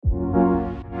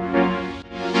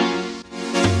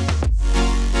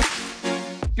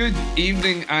Good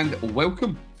evening and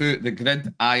welcome to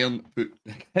the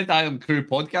Irn-Cru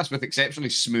podcast with exceptionally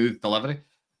smooth delivery.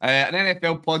 An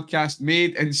NFL podcast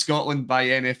made in Scotland by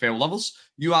NFL lovers.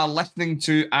 You are listening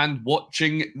to and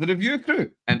watching the Review Crew,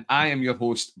 and I am your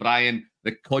host, Brian,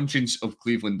 the conscience of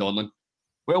Cleveland Donlan.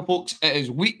 Well, folks, it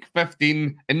is week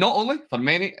 15, and not only for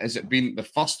many has it been the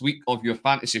first week of your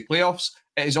fantasy playoffs,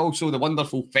 it is also the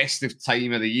wonderful festive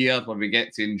time of the year where we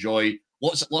get to enjoy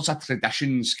lots of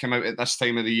traditions come out at this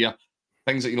time of the year.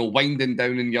 Things like, winding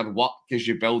down in your work as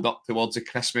you build up towards the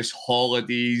Christmas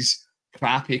holidays,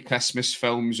 crappy Christmas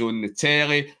films on the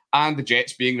telly, and the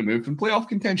Jets being removed from playoff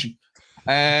contention.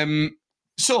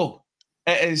 So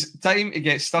it is time to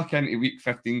get stuck into week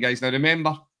 15, guys. Now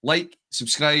remember, like,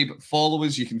 subscribe, follow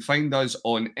us. You can find us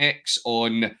on X,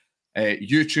 on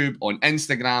YouTube, on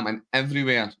Instagram, and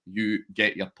everywhere you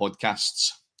get your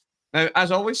podcasts. Now,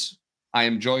 as always, I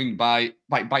am joined by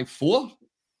four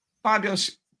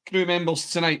fabulous crew members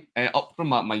tonight, up from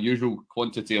my usual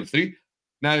quantity of three.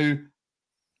 Now,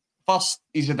 first,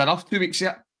 he's had enough 2 weeks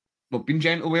yet. We've been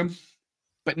gentle with him.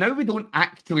 But now we don't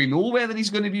actually know whether he's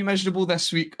going to be miserable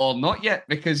this week or not yet,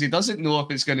 because he doesn't know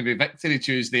if it's going to be Victory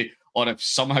Tuesday or if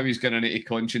somehow he's going to need a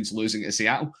conscience losing to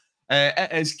Seattle.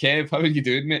 It is Kev. How are you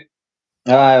doing, mate?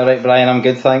 All right, Brian. I'm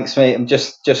good, thanks, mate. I'm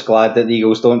just glad that the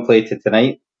Eagles don't play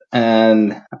tonight,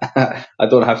 and I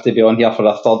don't have to be on here for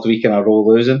a third week in a row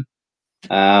losing.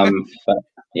 But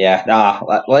yeah,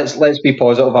 let's be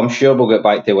positive. I'm sure we'll get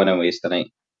back to winning ways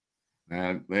tonight.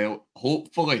 Well,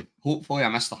 hopefully,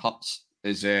 Mr. Hutz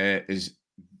is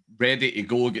ready to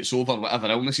go, gets over whatever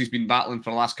illness he's been battling for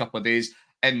the last couple of days.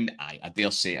 And I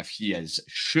dare say, if he is,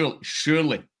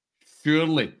 surely,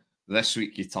 this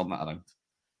week you turn it around.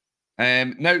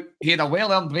 Now, he had a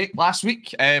well-earned break last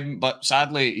week, but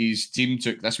sadly his team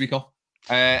took this week off.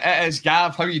 It is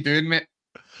Gav. How are you doing, mate?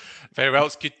 Very well.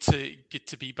 It's good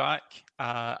to be back,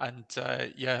 and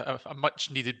a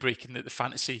much needed break in the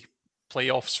fantasy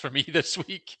playoffs for me this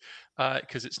week,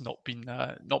 because it's not been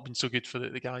so good for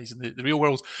the guys in the real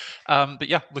world. But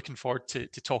yeah, looking forward to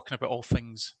talking about all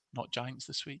things not Giants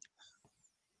this week.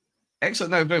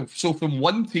 Excellent. Now, so from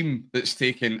one team that's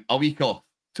taken a week off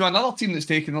to another team that's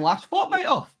taken the last fortnight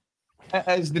off,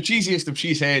 it is the cheesiest of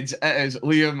cheeseheads. It is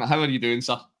Liam. How are you doing,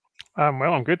 sir?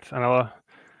 Well, I'm good. Another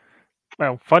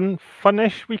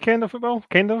fun-ish weekend of football,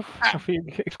 kind of. If you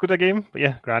exclude a game, but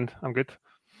yeah, grand. I'm good.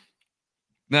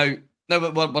 Now,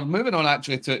 we're moving on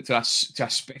actually to a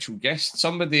special guest.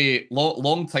 Somebody,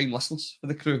 long-time listeners for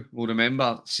the crew will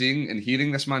remember seeing and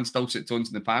hearing this man's dulcet tones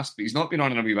in the past, but he's not been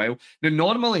on in a wee while. Now,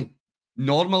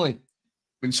 normally,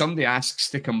 when somebody asks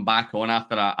to come back on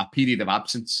after a period of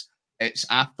absence, it's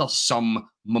after some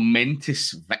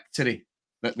momentous victory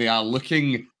that they are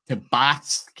looking to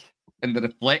bask in the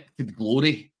reflected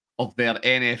glory of their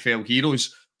NFL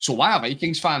heroes. So why a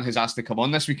Vikings fan has asked to come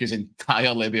on this week is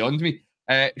entirely beyond me.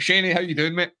 Shaney, how you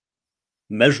doing, mate?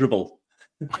 Miserable.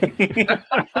 This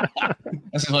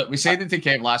is like we said it to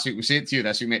Kev last week. We said it to you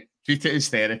this week, mate. Treat it as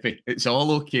therapy. It's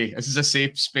all okay. This is a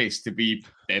safe space to be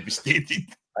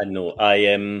devastated. I know. I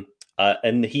am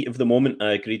in the heat of the moment.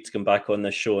 I agreed to come back on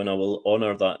this show, and I will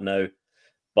honour that now.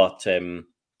 But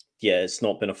it's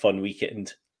not been a fun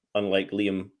weekend. Unlike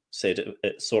Liam said,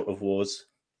 it sort of was.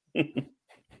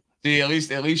 See, at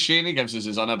least Shaney gives us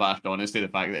his unabashed honesty, the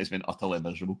fact that it's been utterly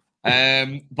miserable.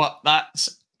 But that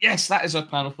is our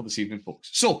panel for this evening, folks.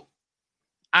 So,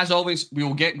 as always, we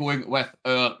will get going with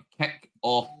our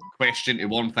kick-off question to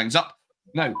warm things up.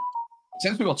 Now,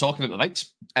 since we were talking about the Vikes,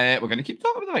 we're going to keep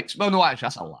talking about the Vikes. Well, no, actually,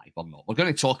 that's a lie. We're not. We're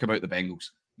going to talk about the Bengals.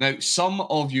 Now, some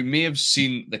of you may have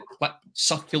seen the clip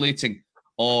circulating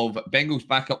of Bengals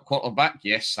backup quarterback.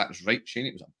 Yes, that's right, Shane.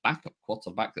 It was a backup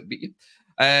quarterback that beat you.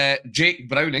 Jake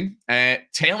Browning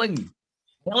telling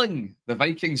the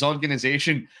Vikings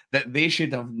organization that they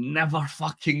should have never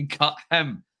fucking cut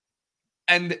him.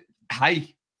 And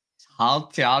it's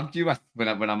hard to argue with when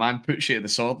a man puts you to the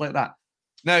sword like that.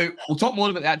 Now, we'll talk more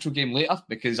about the actual game later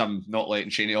because I'm not letting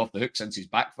Shaney off the hook since he's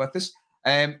back with us.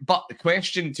 But the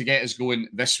question to get us going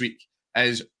this week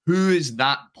is, who is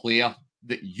that player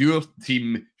that your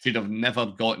team should have never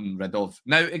gotten rid of?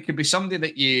 Now, it could be somebody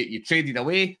that you traded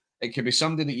away. It could be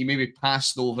somebody that you maybe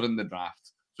passed over in the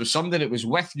draft. So somebody that was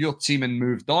with your team and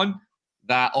moved on,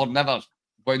 or never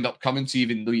wound up coming to,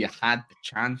 even though you had the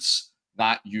chance,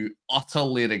 that you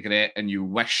utterly regret and you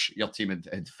wish your team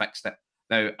had fixed it.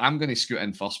 Now, I'm going to scoot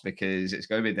in first because it's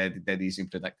going to be dead easy and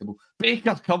predictable.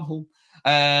 Baker, come home.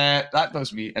 That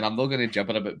does me, and I'm not going to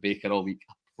gibber about Baker all week,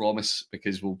 I promise,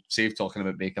 because we'll save talking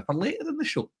about Baker for later in the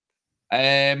show.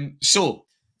 So,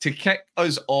 to kick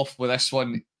us off with this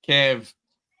one, Kev,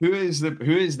 who is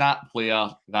that player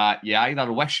that you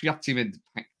either wish your team had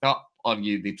picked up or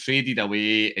they traded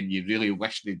away and you really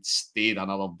wish they'd stayed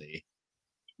another day?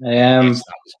 Yes,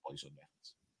 that was Poison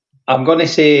Reference. I'm going to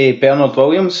say Bernard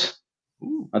Williams.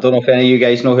 Ooh. I don't know if any of you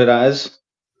guys know who that is.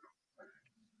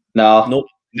 No. Nope.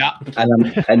 Nah.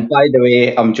 And by the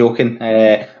way, I'm joking.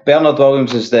 Bernard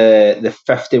Williams is the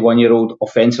 51-year-old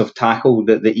offensive tackle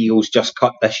that the Eagles just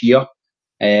cut this year.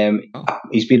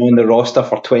 He's been on the roster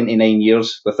for 29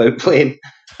 years without playing.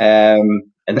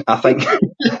 And I think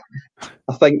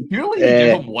Surely you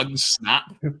give him one snap.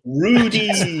 Rudy.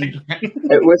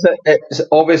 It's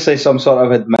obviously some sort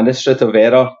of administrative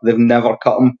error. They've never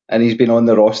cut him, and he's been on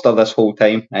the roster this whole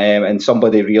time. And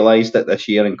somebody realised it this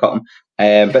year and cut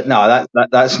him. But no,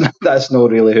 that's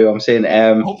not really who I'm saying.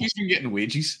 I hope he's been getting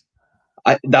wages.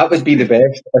 That would be the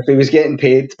best if he was getting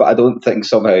paid, but I don't think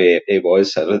somehow he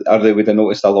was, or they would have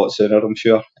noticed a lot sooner, I'm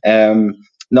sure.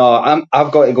 No,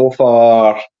 I've got to go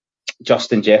for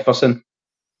Justin Jefferson.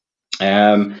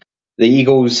 The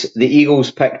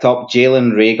Eagles picked up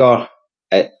Jalen Reagor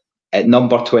at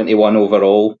number 21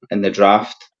 overall in the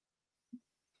draft.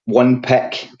 One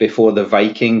pick before the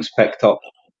Vikings picked up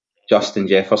Justin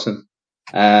Jefferson.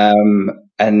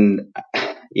 And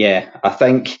yeah, I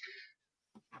think,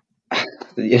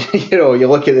 you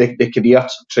look at the career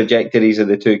trajectories of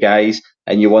the two guys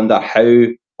and you wonder how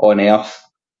on earth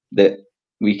that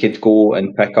we could go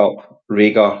and pick up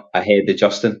Reagor ahead of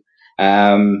Justin.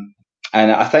 And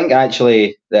I think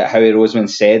actually that Howie Roseman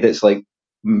said it's like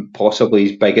possibly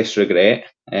his biggest regret,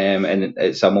 and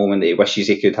it's a moment that he wishes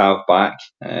he could have back.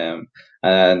 And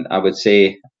I would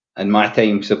say, in my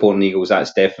time supporting Eagles,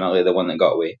 that's definitely the one that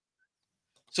got away.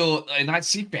 So, and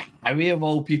that's Howie of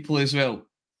all people as well.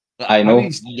 I know.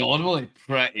 Howie's normally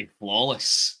pretty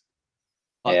flawless.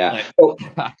 But yeah.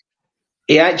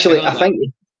 I think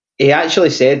he actually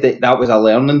said that was a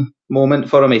learning moment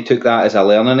for him. He took that as a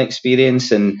learning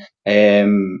experience, and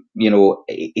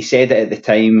he said that at the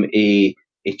time he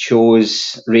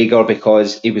chose Reagor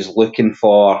because he was looking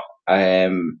for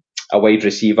a wide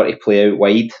receiver to play out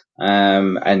wide,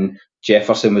 and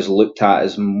Jefferson was looked at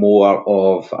as more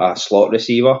of a slot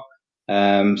receiver,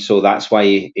 so that's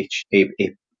why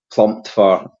he plumped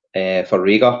for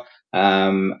Reagor,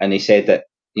 and he said that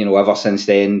ever since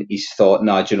then he's thought,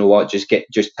 do you know what, just pick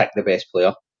the best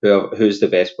player. Who's the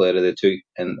best player of the two,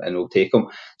 and we'll take him.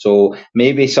 So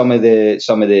maybe some of the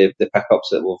pickups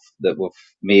that we've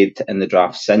made in the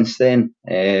draft since then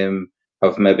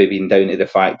have maybe been down to the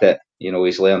fact that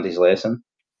he's learned his lesson.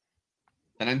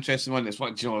 An interesting one. It's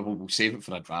what we'll save it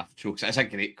for a draft show, because it's a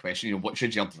great question. What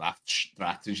should your draft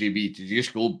strategy be? Do you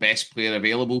just go best player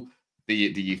available? Do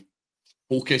you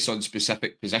focus on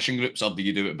specific position groups, or do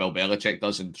you do what Bill Belichick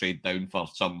does and trade down for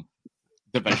some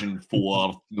Division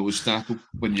 4 nose tackle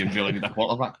when you really need a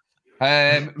quarterback?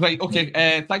 Right,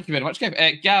 okay. Thank you very much, Gav.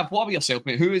 Gav, what about yourself,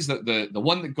 mate? Who is the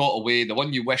one that got away, the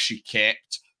one you wish you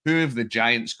kept? Who have the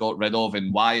Giants got rid of,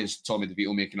 and why is Tommy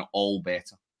DeVito making it all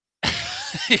better?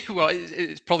 Well,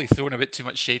 it's probably thrown a bit too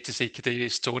much shade to say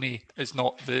Kadarius Toney is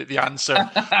not the answer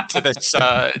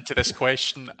to this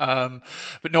question.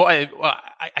 But no,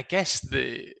 I guess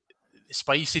the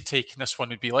spicy take in this one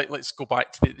would be let's go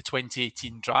back to the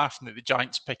 2018 draft and the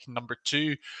Giants picking number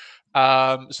 2.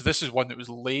 So this is one that was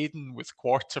laden with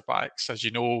quarterbacks. As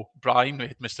you know, Brian, we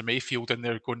had Mr. Mayfield in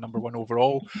there going number 1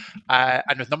 overall.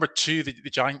 And with number 2, the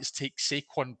Giants take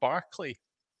Saquon Barkley.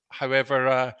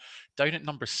 However, down at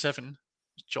number 7,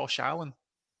 Josh Allen.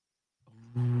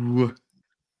 Ooh.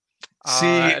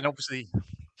 And obviously,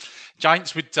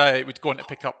 Giants would go on to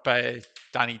pick up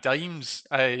Danny Dimes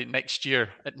next year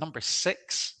at number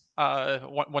 6,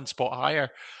 one spot higher.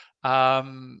 I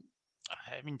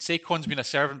mean, Saquon's been a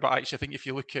servant, but actually, I think if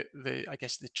you look at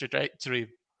the trajectory of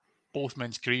both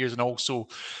men's careers and also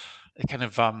the kind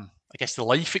of, the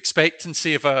life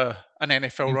expectancy of an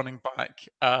NFL running back,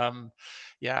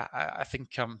 I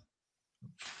think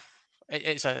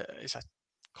it's a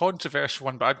controversial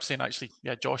one, but I'm saying actually,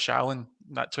 Josh Allen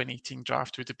in that 2018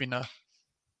 draft would have been a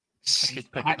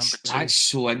good pick at number 2. That's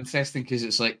so interesting, because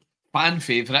it's like fan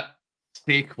favourite,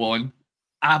 Saquon,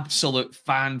 absolute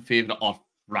fan favourite, or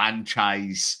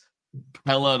franchise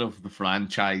pillar of the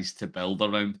franchise to build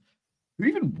around. Who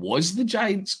even was the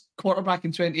Giants quarterback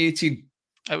in 2018?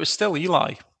 It was still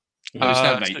Eli. It was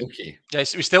still right, okay.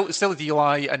 Yes, it was still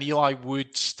Eli, and Eli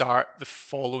would start the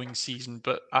following season,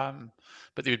 but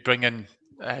they would bring in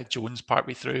Jones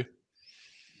partway through.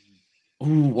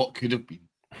 Oh, what could have been?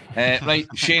 Right,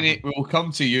 Shaney, we will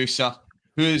come to you, sir.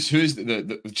 Who's the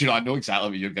do you know, I know exactly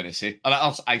what you're going to say.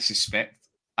 I suspect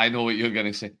I know what you're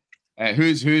going to say.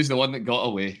 Who's the one that got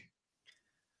away?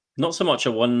 not so much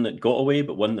a one that got away,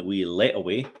 but one that we let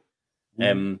away.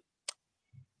 At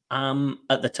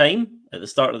the time, at the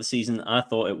start of the season, I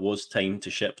thought it was time to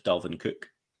ship Dalvin Cook.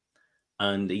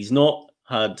 And he's not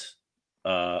had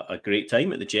a great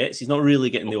time at the Jets. He's not really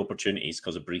getting the opportunities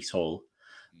because of Breece Hall.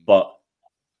 But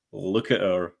look at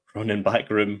our running back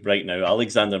room right now.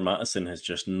 Alexander Mattison has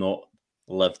just not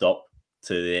lived up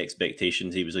to the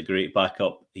expectations. He was a great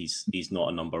backup. He's not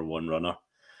a number one runner.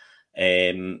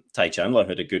 Ty Chandler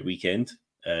had a good weekend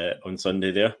on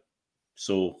Sunday there.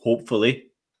 So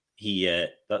hopefully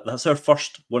that's our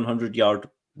first 100-yard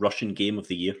rushing game of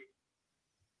the year.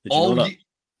 Did you know that?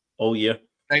 All year.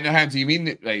 Right now, do you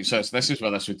mean, right, so this is where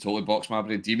this would totally box my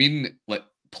brain. Do you mean like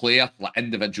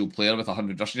individual player with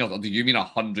 100 rushing yards, or do you mean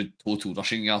 100 total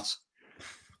rushing yards?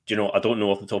 Do you know, I don't know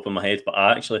off the top of my head, but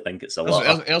I actually think it's a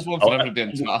lot. There's one for everybody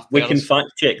in Twitter. We can fact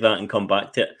check that and come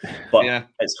back to it. But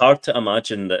it's hard to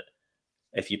imagine that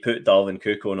if you put Dalvin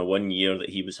Cook on a 1 year that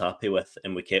he was happy with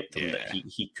and we kept him, that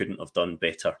he couldn't have done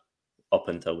better up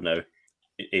until now.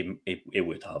 It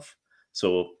would have.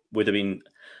 So would have been,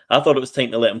 I thought it was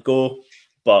time to let him go,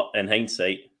 but in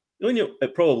hindsight,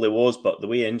 it probably was, but the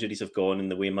way injuries have gone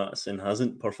and the way Mattison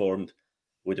hasn't performed,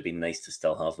 would have been nice to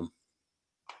still have him.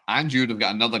 And you would have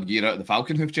got another year out of the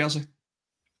Falcon Hoof jersey.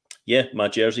 Yeah, my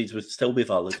jerseys would still be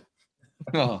valid.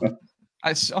 Okay,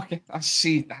 I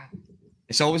see that.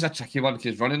 It's always a tricky one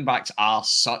because running backs are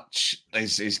such,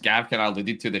 as Gav kind of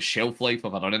alluded to, the shelf life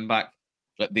of a running back.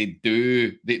 Like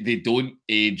they don't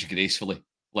age gracefully.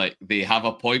 Like they have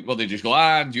a point where they just go,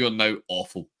 and you're now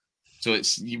awful. So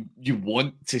it's you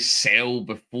want to sell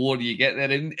before you get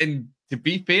there. And to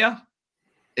be fair,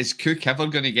 is Cook ever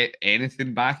going to get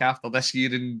anything back after this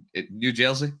year in New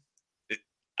Jersey?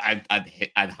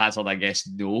 I'd hazard, I guess,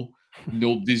 no.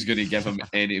 Nobody's going to give him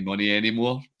any money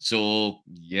anymore. So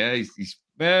yeah, he's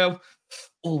well.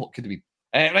 Oh, what could it be?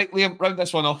 Right, Liam, round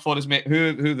this one off for us, mate.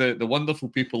 Who the wonderful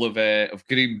people of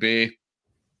Green Bay?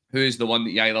 Who is the one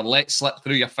that you either let slip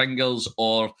through your fingers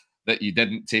or that you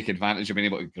didn't take advantage of being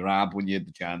able to grab when you had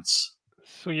the chance?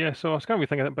 So I was kind of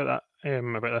thinking about that,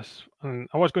 about this, and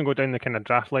I was going to go down the kind of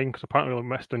draft line because apparently we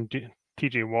missed on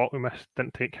TJ Watt. We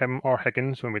didn't take him or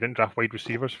Higgins when we didn't draft wide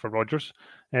receivers for Rodgers.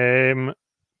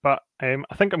 But I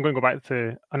think I'm going to go back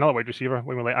to another wide receiver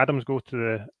when we let Adams go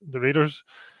to the Raiders.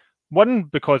 One,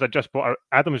 because I just bought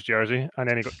Adams jersey and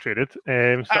then he got traded. So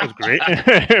that was great.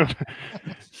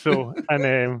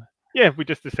 We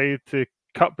just decided to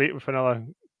cut bait with another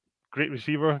great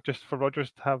receiver just for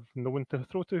Rodgers to have no one to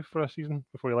throw to for a season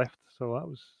before he left. So that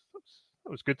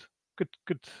was good.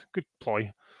 Good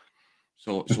ploy.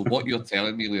 So what you're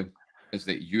telling me, Liam, is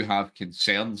that you have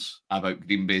concerns about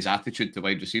Green Bay's attitude to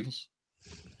wide receivers?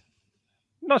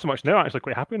 Not so much now. I'm actually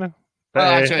quite happy now.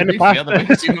 But, in the past,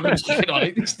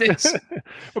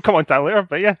 we'll come on to that later.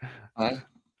 But yeah.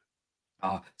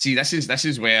 See, this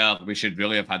is where we should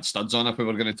really have had studs on if we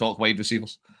were going to talk wide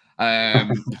receivers. I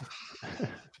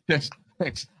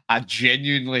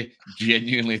genuinely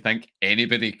think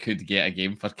anybody could get a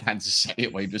game for Kansas City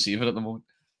at wide receiver at the moment.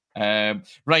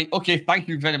 Right, okay, thank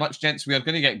you very much, gents. We are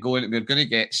going to get going. We're going to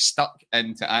get stuck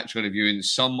into actually reviewing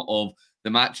some of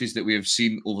the matches that we have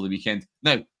seen over the weekend.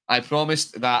 Now, I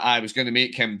promised that I was going to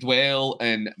make him dwell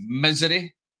in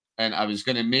misery and I was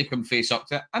going to make him face up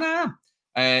to it, and I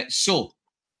am. So,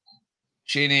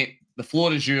 Shaney, the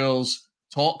floor is yours.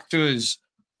 Talk to us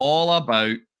all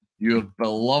about your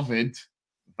beloved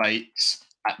Vikes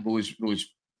at those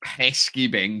pesky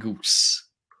Bengals.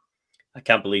 I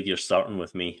can't believe you're starting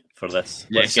with me for this.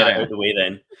 Yes, Let's get it out of the way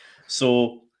then.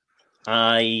 So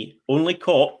I only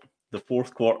caught the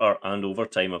fourth quarter and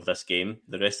overtime of this game.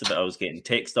 The rest of it, I was getting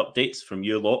text updates from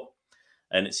you lot,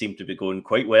 and it seemed to be going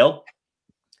quite well.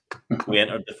 We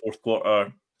entered the fourth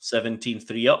quarter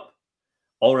 17-3 up.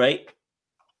 All right.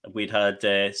 We'd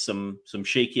had some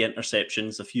shaky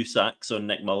interceptions, a few sacks on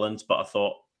Nick Mullins, but I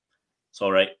thought, it's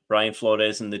all right. Brian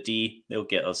Flores and the D, they'll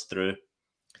get us through.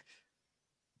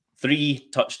 3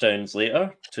 touchdowns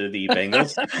later to the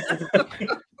Bengals.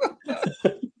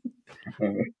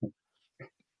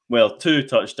 Well, 2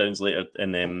 touchdowns later,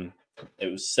 and then it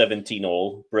was 17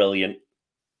 all. Brilliant.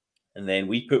 And then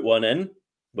we put one in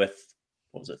with,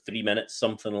 3 minutes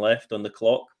something left on the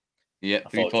clock. Yeah, I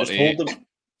thought, just hold them.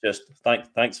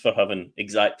 Thanks for having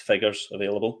exact figures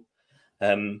available.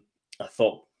 I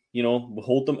thought, we'll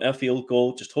hold them at a field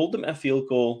goal. Just hold them at a field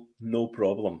goal, no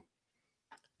problem.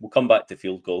 We'll come back to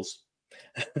field goals.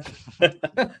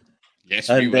 Yes,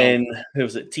 and then who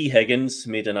was it? T. Higgins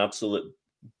made an absolute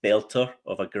belter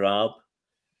of a grab,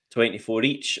 24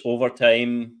 each,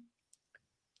 overtime.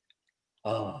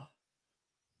 And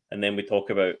then we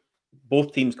talk about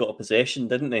both teams got a possession,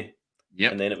 didn't they?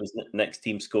 Yep. And then it was next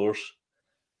team scores.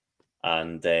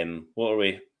 And what are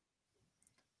we?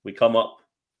 We come up,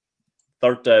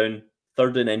 third down,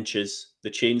 third in inches. The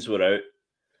chains were out,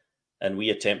 and we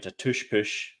attempt a tush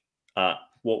push at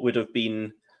what would have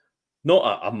been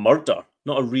not a murder,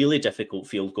 not a really difficult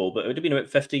field goal, but it would have been about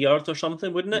 50 yards or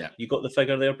something, wouldn't it? Yeah. You got the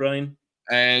figure there, Brian?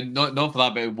 Not for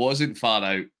that, but it wasn't far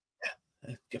out.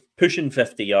 Pushing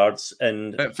 50 yards,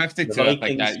 and But 52, the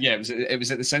Vikings, I think. Yeah, it was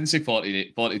at the Cincy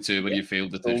 42 when you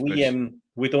failed the tush push.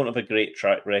 we don't have a great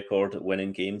track record at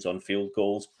winning games on field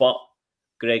goals, but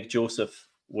Greg Joseph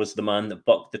was the man that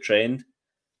bucked the trend.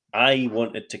 I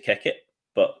wanted to kick it,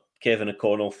 but Kevin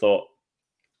O'Connell thought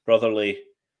brotherly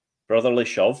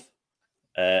shove,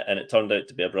 and it turned out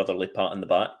to be a brotherly pat on the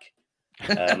back.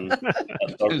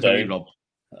 Third down.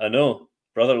 I know,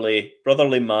 brotherly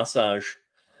massage.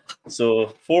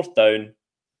 So fourth down,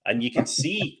 and you can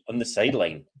see on the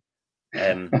sideline,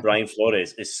 Brian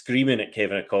Flores is screaming at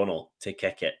Kevin O'Connell to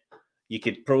kick it. You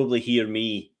could probably hear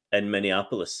me in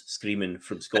Minneapolis screaming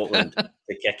from Scotland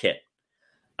to kick it.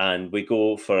 And we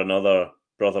go for another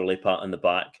brotherly pat on the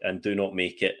back and do not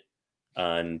make it,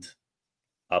 and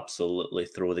absolutely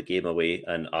throw the game away.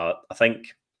 And I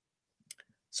think,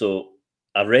 so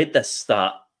I read this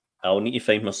stat. I'll need to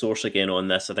find my source again on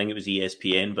this. I think it was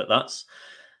ESPN, but that's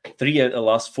 3 out of the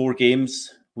last 4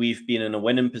 games we've been in a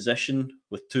winning position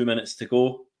with 2 minutes to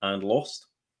go and lost.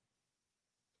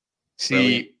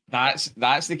 See, that's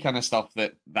the kind of stuff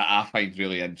that I find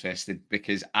really interesting,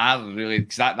 because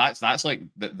that's like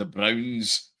the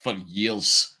Browns for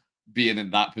years being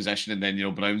in that position, and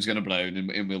then Brown's going to Brown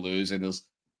and we lose, and there's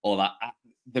all that.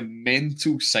 The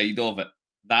mental side of it,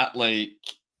 that like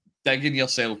digging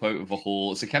yourself out of a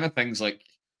hole. It's the kind of things like,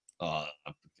 I'll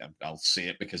say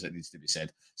it because it needs to be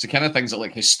said. It's the kind of things that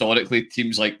like historically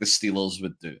teams like the Steelers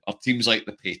would do, or teams like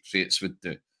the Patriots would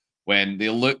do. When they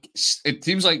look, it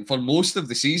seems like for most of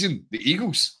the season, the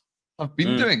Eagles have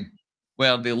been doing,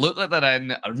 where they look like they're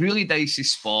in a really dicey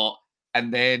spot,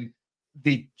 and then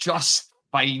they just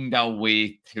find a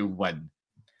way to win.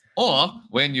 Or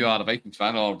when you are a Vikings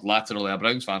fan, or laterally a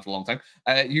Browns fan for a long time,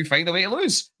 you find a way to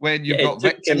lose when you've got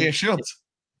victory assured.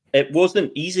 It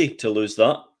wasn't easy to lose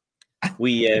that.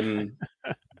 We,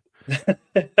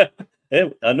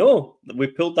 I know, we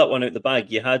pulled that one out the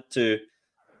bag. You had to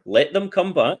let them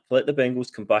come back, let the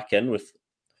Bengals come back in with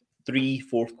 3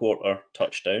 fourth-quarter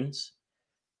touchdowns.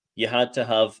 You had to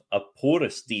have a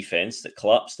porous defense that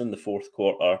collapsed in the fourth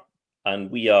quarter,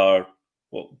 and we are,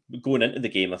 going into the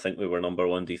game, I think we were number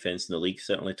 1 defense in the league,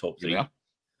 certainly top 3. Yeah.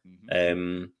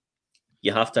 Mm-hmm.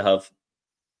 You have to have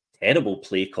terrible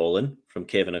play calling from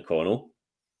Kevin O'Connell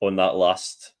on that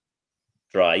last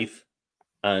drive.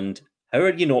 And how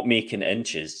are you not making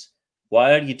inches?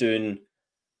 Why are you doing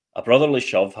a brotherly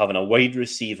shove, having a wide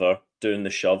receiver doing the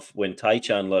shove when Ty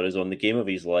Chandler is on the game of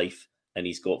his life and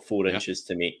he's got 4 inches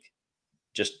to make?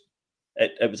 Just,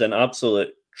 it was an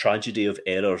absolute tragedy of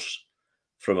errors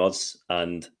from us.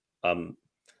 And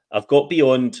I've got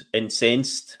beyond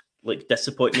incensed, like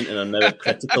disappointment, and I'm now at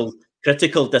critical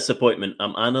disappointment.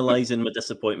 I'm analysing my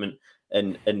disappointment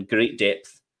in great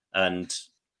depth, and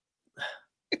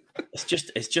it's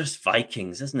just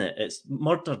Vikings, isn't it? It's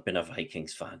murdered being a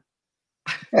Vikings fan.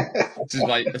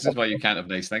 This is why you can't have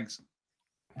nice things.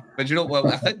 But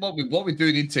I think what we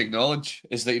do need to acknowledge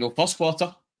is that first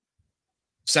quarter,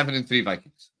 7-3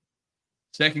 Vikings.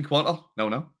 Second quarter,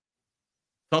 0-0.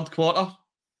 Third quarter,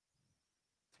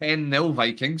 10-0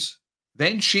 Vikings.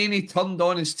 Then Shaney turned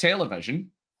on his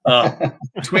television.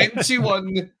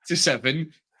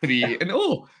 21-7,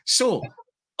 3-0. So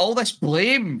all this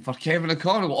blame for Kevin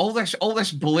O'Connell, all this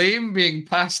blame being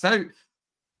passed out.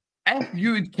 If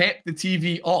you had kept the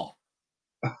TV off,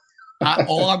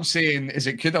 all I'm saying is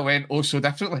it could have went so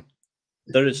differently.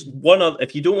 There is one other.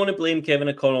 If you don't want to blame Kevin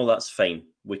O'Connell, that's fine.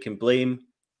 We can blame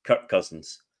Kirk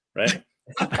Cousins, right?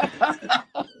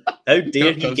 How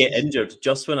dare he get injured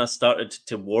just when I started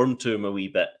to warm to him a wee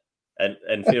bit? And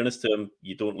in fairness to him,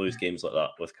 you don't lose games like that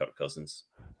with Kirk Cousins.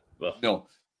 Well, no,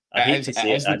 I hate to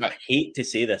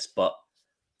say this, but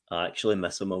I actually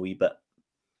miss him a wee bit.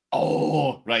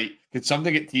 Oh, right. Could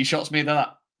somebody get T-shirts made of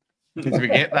that? Could we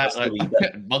get that?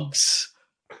 Mugs.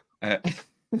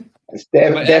 It's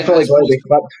definitely going to be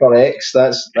clipped for X.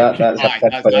 That's a tip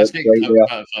for X right there.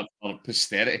 For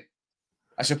posterity.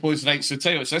 I suppose, right, so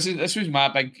tell you what, so this was my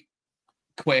big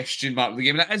question mark of the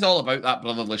game, and it is all about that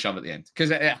brotherly shove at the end,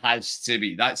 because it has to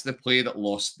be. That's the play that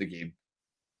lost the game.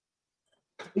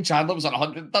 Chandler was at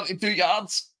 132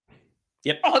 yards.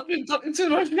 Yep.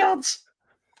 132 rush yards.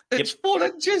 It's 4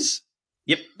 inches.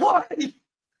 Yep. Why?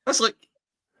 That's like,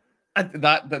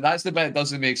 that's the bit that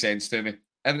doesn't make sense to me.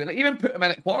 And even put him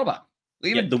in at quarterback.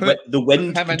 Liam the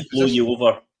wind him could in blow you position.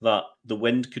 over. The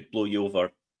wind could blow you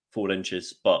over 4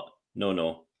 inches, but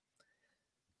no.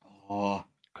 Oh,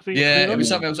 he- yeah, he it was only-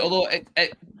 something else. Although you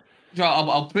know,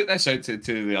 I'll put this out to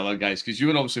the other guys because you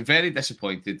were obviously very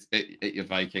disappointed at your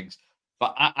Vikings.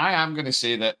 But I am going to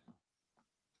say that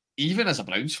even as a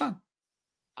Browns fan,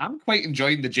 I'm quite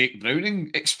enjoying the Jake Browning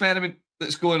experiment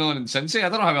that's going on in Cincy. I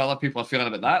don't know how other people are feeling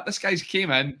about that. This guy's came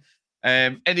in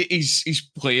and he's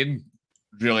playing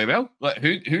really well. Like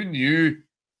who knew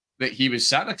that he was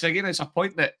sat there? Because again, it's a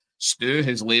point that Stu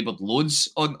has laboured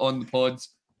loads on the pod.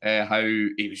 How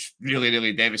he was really,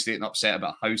 really devastated and upset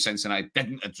about how Cincinnati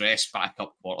didn't address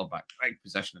backup quarterback, right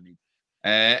position I mean.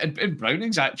 And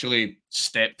Browning's actually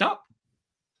stepped up.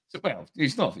 So, well,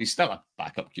 he's not. He's still a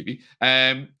backup QB,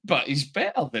 but he's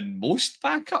better than most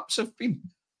backups have been.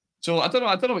 So I don't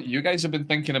know what you guys have been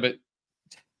thinking about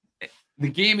the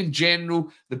game in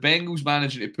general. The Bengals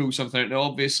managing to pull something out. Now,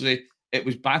 obviously, it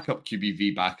was backup QB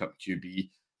v backup QB,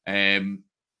 and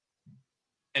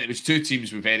it was two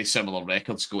teams with very similar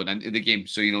records going into the game.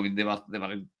 So you know, I mean, they were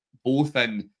both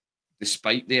in,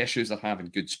 despite the issues they're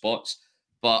having, good spots.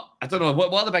 But I don't know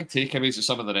what are the big takeaways of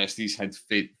some of the rest of these had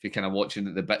for kind of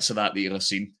watching the bits of that you've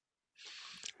seen.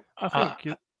 I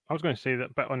think I was going to say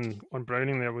that bit on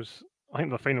Browning. There was, I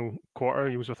think, the final quarter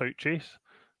he was without Chase.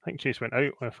 I think Chase went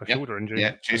out with a shoulder injury.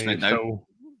 Yeah, Chase went out.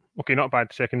 Okay, not a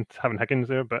bad second having Higgins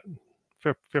there, but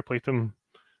fair play to him.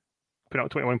 Put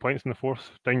out 21 points in the fourth,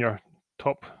 down your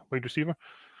top wide receiver.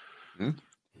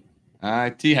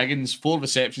 T. Higgins, 4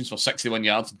 receptions for 61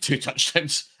 yards and 2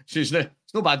 touchdowns. It's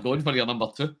no bad going for your number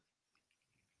 2.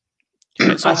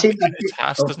 It's cast,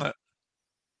 isn't it?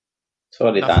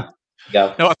 Sorry, Dan.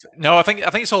 Yeah. No, I think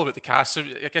it's all about the cast. So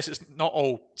I guess it's not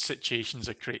all situations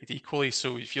are created equally.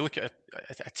 So if you look at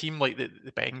a team like the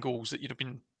Bengals that have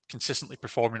been consistently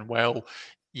performing well,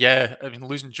 yeah, I mean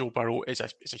losing Joe Burrow is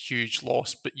a huge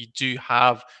loss, but you do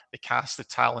have the cast of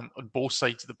talent on both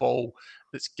sides of the ball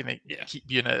that's going to keep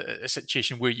you in a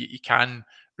situation where you can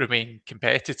remain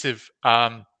competitive.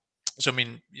 So I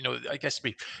mean, I guess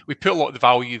we put a lot of the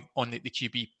value on the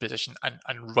QB position,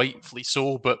 and rightfully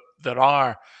so. But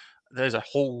there's a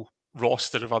whole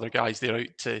roster of other guys there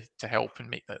out to help and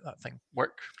make that thing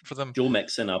work for them. Joe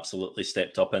Mixon absolutely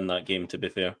stepped up in that game, to be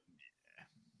fair.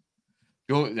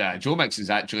 Joe Mixon's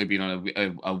actually been on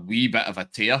a wee bit of a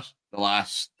tear the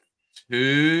last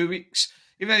 2 weeks.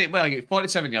 Even well,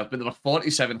 47 yards, but there were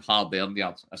 47 hard earned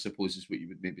yards, I suppose, is what you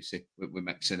would maybe say with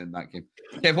Mixon in that game.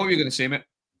 Kev, what were you going to say, mate?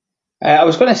 I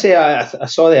was going to say I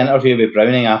saw the interview with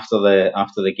Browning after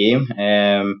the game,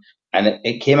 and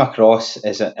it came across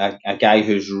as a guy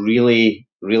who's really,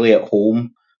 really at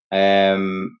home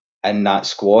in that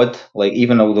squad. Like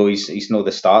even although he's not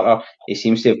the starter, he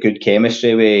seems to have good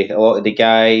chemistry with a lot of the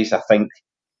guys. I think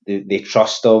they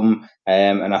trust him,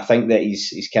 and I think that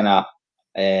he's kind of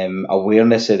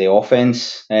awareness of the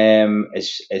offense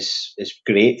is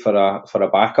great for a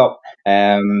backup.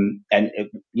 And I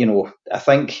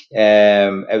think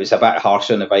it was a bit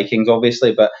harsh on the Vikings,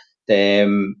 obviously, but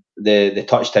the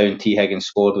touchdown T. Higgins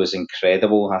scored was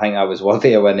incredible. I think that was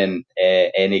worthy of winning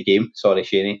any game. Sorry,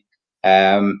 Shaney.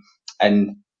 And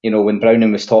when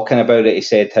Browning was talking about it, he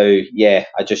said how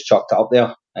I just chucked it up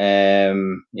there.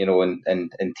 And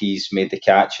T's made the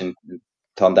catch and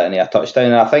turned it into a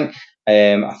touchdown. And I think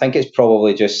it's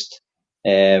probably just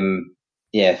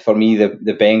for me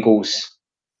the Bengals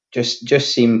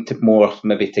just seem to more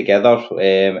maybe together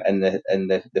in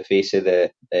the face of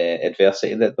the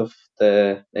adversity that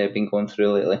they've been going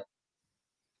through lately.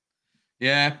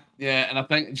 Yeah, and I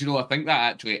think I think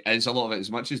that actually is a lot of it.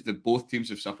 As much as both teams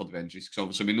have suffered with injuries, because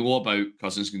obviously we know about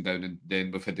Cousins going down, and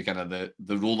then we've had the kind of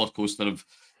the roller coaster of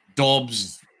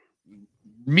Dobbs'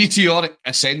 meteoric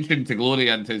ascension to glory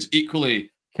and his equally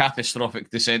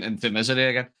catastrophic descent into misery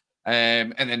again.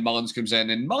 And then Mullins comes in,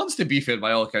 and Mullins, to be fair,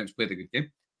 by all accounts, played a good game.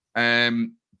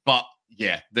 But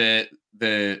yeah, the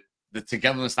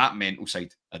togetherness, that mental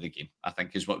side of the game, I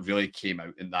think, is what really came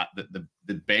out in that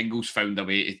the Bengals found a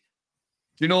way to.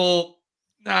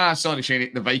 Sorry,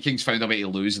 Shane. The Vikings found a way to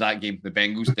lose that game. The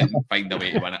Bengals didn't find a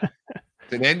way to win it. At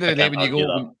the end of the day, when you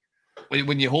go,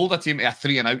 when you hold a team to a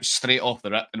 3 and out straight off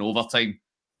the rip in overtime,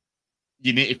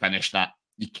 you need to finish that.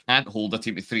 You can't hold a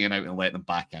team to 3 and out and let them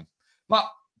back in. But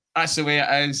that's the way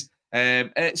it is.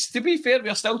 It's, to be fair,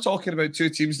 we're still talking about two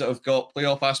teams that have got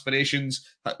playoff aspirations,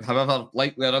 however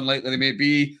likely or unlikely they may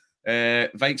be.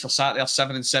 Vikes are sat there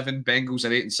 7-7, Bengals are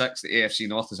 8-6. The AFC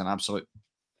North is an absolute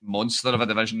monster of a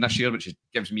division this year, which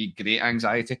gives me great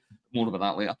anxiety. More about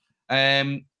that later.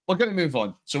 We're going to move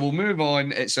on. So we'll move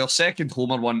on. It's our second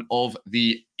homer one of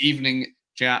the evening,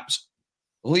 chaps.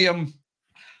 Liam,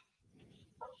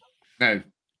 Now,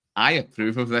 I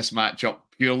approve of this matchup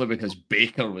purely because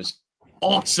Baker was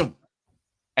awesome.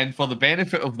 And for the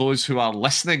benefit of those who are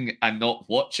listening and not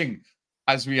watching,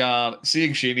 as we are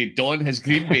seeing Shaney don his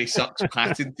Green Bay Sucks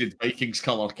patented Vikings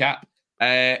colour cap.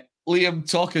 Liam,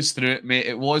 talk us through it, mate.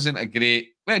 It wasn't a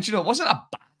great... Well, do you know, it wasn't a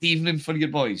bad evening for your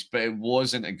boys, but it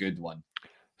wasn't a good one.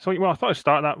 So, well, I thought I'd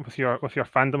start that with your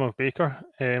fandom of Baker.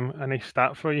 A nice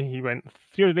stat for you. He went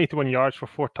 381 yards for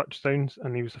 4 touchdowns,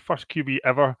 and he was the first QB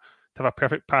ever to have a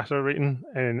perfect passer rating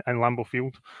in Lambeau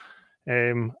Field.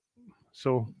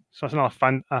 So that's another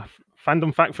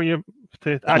fandom fact for you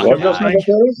to add. Rodgers never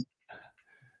do it?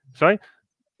 Sorry?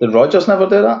 Did Rodgers never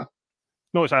do that?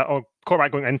 No, it's a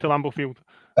quarterback going into Lambeau Field.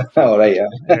 Oh, right,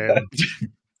 yeah.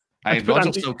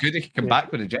 Rodgers still good. He can come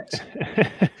back with the Jets.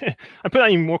 I put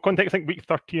that in more context. I think week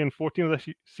 13 and 14 of this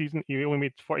season, he only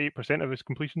made 48% of his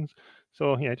completions.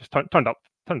 So yeah, just turned up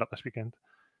this weekend.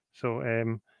 So,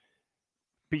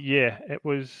 but yeah, it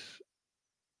was.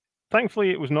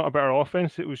 Thankfully, it was not about our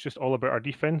offense. It was just all about our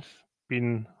defense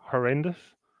being horrendous.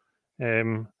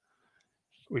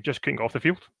 We just couldn't get off the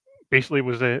field. Basically,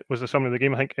 was the summary of the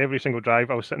game. I think every single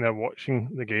drive, I was sitting there watching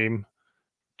the game.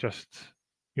 Just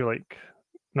you're like,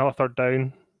 another third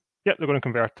down. Yep, they're going to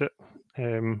convert it.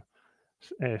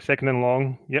 Second and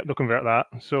long. Yep, they'll convert that.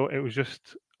 So it was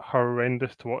just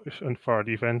horrendous to watch, and for our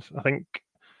defense, I think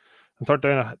on third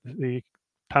down, the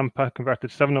Tampa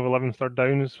converted 7 of 11 third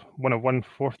downs, 1 of 1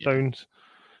 fourth downs.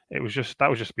 That was just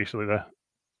basically the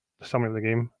summary of the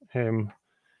game. And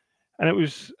it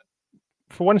was,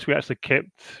 for once, we actually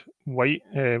kept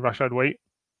Rashad White,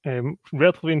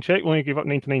 relatively in check. We only gave up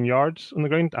 99 yards on the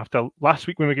ground after last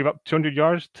week when we gave up 200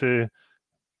 yards to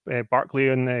Barkley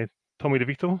and Tommy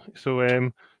DeVito.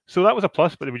 So that was a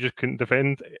plus, but we just couldn't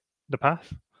defend the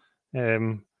pass.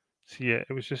 So yeah,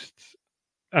 it was just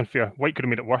unfair. White could have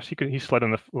made it worse. He slid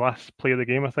on the last play of the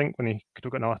game, I think, when he could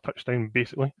have got another touchdown,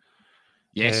 basically.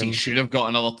 Yes, he should have got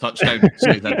another touchdown.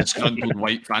 So he's a disgruntled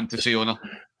White fantasy owner.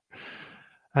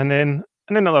 And then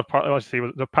another part, I was say,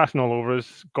 they're passing all over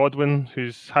us. Godwin,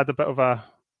 who's had a bit of a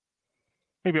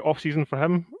maybe off season for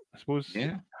him, I suppose.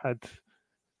 Yeah. Had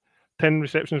 10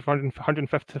 receptions for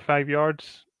 155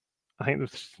 yards. I think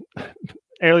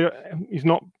earlier he's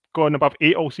not gone above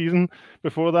 8 all season.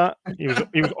 Before that, he was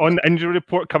on the injury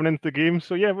report coming into the game.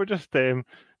 So yeah, we're just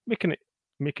making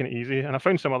it easy. And I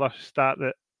found some other stat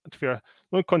that, to be fair,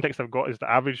 the only context I've got is the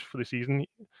average for the season.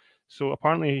 So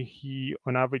apparently he,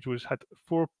 on average, had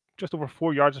just over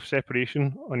 4 yards of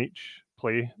separation on each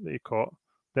play that he caught.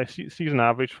 The season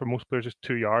average for most players is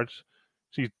 2 yards.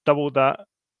 So he's doubled that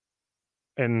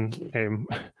in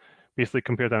basically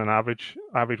compared to an average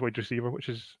wide receiver, which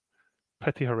is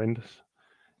pretty horrendous.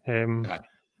 But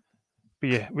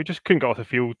yeah, we just couldn't get off the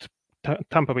field.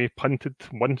 Tampa Bay punted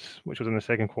once, which was in the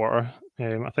second quarter.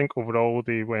 I think overall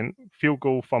they went field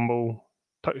goal, fumble,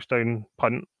 touchdown,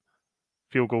 punt,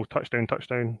 field goal, touchdown,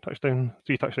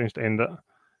 3 touchdowns to end it.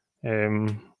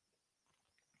 And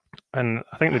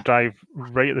I think the drive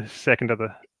right at the second of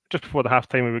just before the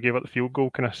halftime, where we gave up the field goal,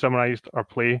 kind of summarised our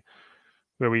play,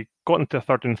 where we got into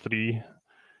 3rd and 3.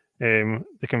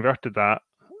 They converted that,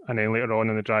 and then later on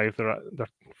in the drive, they're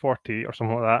 40 or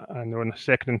something like that, and they're on the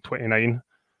 2nd and 29,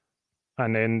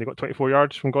 and then they got 24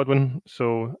 yards from Godwin,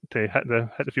 so to hit the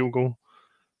field goal.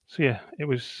 So yeah, it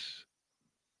was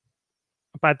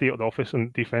a bad day at the office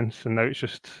on defense, and now it's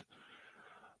just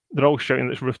they're all shouting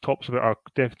at the rooftops about our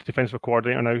defensive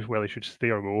coordinator now, whether he should stay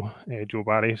or go, Joe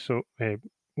Barry. So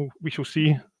we shall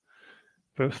see.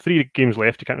 About 3 games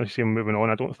left, you can't really see him moving on,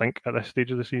 I don't think, at this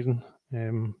stage of the season.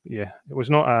 Yeah, it was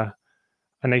not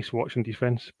a nice watch in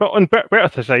defence. But on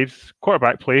better sides,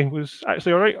 quarterback play was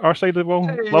actually all right. Our side of the ball.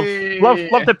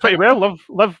 Love did pretty well.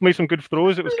 Love made some good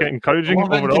throws. It was kind of encouraging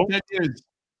overall.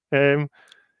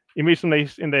 He made some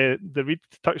nice, in the Reed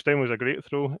touchdown was a great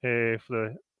throw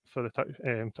for the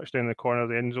touchdown in the corner of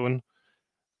the end zone.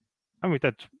 And we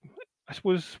did, I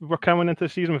suppose we're coming into the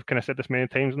season, we've kind of said this many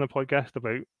times on the podcast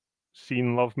about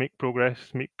seeing Love make progress,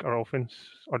 make our offense,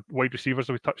 our wide receivers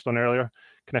that we touched on earlier,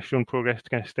 kind of shown progress to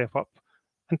kind of step up.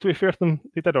 And to be fair to them,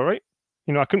 they did all right.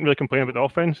 You know, I couldn't really complain about the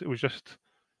offense. It was just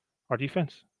our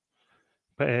defense.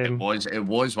 But it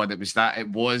was when it was that. It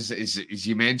was as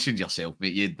you mentioned yourself,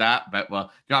 mate. You had that bit where,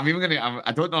 you know,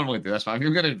 I don't normally do this, but I'm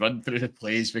even going to run through the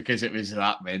plays because it was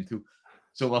that mental.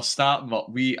 So we're starting up.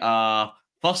 We are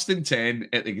 1st and 10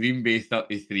 at the Green Bay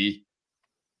 33.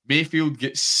 Mayfield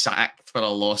gets sacked for a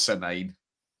loss of 9.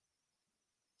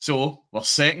 So we're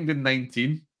 2nd and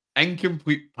 19.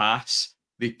 Incomplete pass.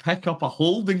 They pick up a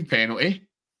holding penalty.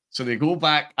 So they go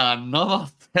back another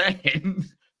 10.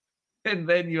 And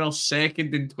then you're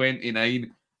 2nd and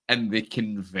 29. And they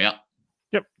convert.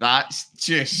 Yep. That's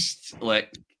just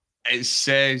like, it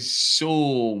says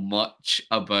so much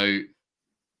about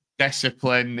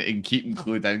discipline and keeping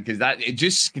Cru down, because that it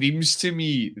just screams to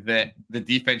me that the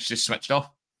defense just switched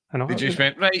off. I know. They just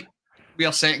went, right, we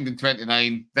are second and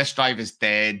 29. This drive is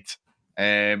dead.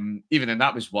 Even and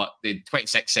that was what, they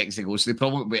 26 seconds ago. So they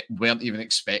probably weren't even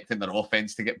expecting their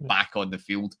offense to get back on the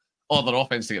field, or their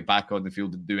offense to get back on the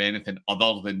field and do anything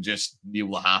other than just kneel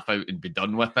the half out and be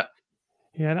done with it.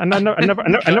 Yeah, and I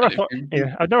never thought.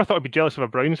 Yeah, I'd never thought I'd be jealous of a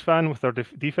Browns fan with their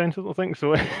defense. I don't think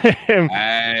so.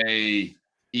 Aye,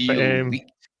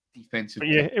 defensive. But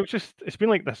yeah, it's been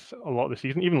like this a lot of the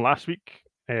season. Even last week,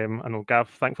 I know Gav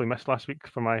thankfully missed last week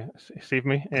for my save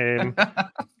me.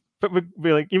 But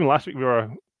we like, even last week we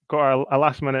got a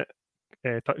last minute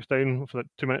touchdown with like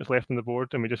 2 minutes left on the board,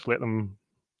 and we just let them,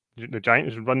 the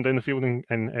Giants, run down the field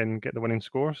and get the winning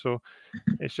score. So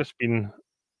it's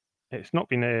not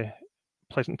been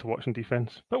pleasant to watch in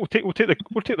defense. But we'll take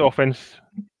the offense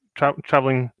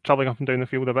traveling up and down the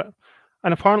field a bit,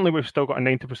 and apparently we've still got a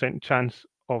 90% chance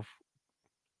of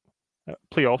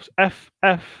playoffs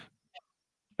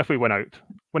if we win out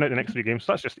the next 3 games.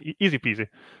 So that's just easy peasy.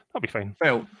 That'll be fine.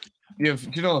 Well, you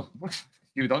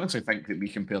would honestly think that we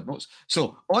compared notes.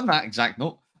 So on that exact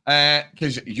note,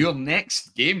 because your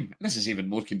next game, this is even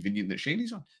more convenient that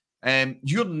Shaney's on.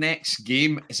 Your next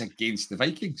game is against the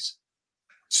Vikings.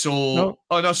 So,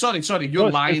 sorry, your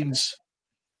Lions.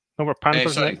 No, we're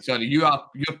Panthers. Sorry, your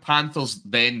Panthers.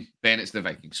 Then it's the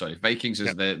Vikings. Sorry, Vikings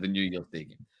is the New Year's Day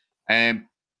game.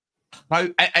 How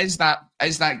is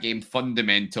that game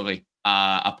fundamentally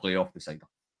a playoff decider?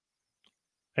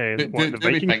 Do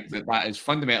we think that is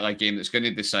fundamentally a game that's going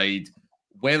to decide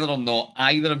whether or not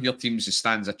either of your teams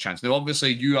stands a chance? Now,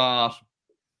 obviously, you're not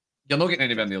getting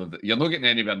anywhere near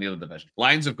the division.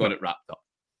 Lions have got it wrapped up,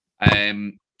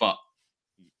 but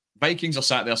Vikings are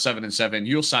sat there 7-7.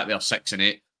 You're sat there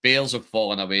 6-8. Bears have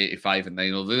fallen away to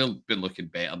 5-9. Although they've been looking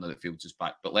better now that Fields is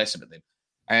back, but less about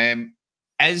them.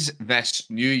 Is this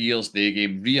New Year's Day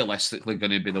game realistically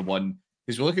going to be the one?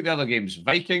 Because we look at the other games.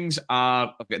 Vikings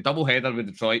have got a double header with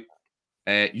Detroit.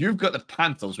 You've got the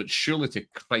Panthers, which surely to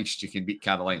Christ you can beat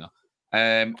Carolina.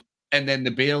 And then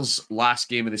the Bears' last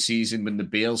game of the season, when the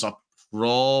Bears are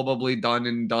probably done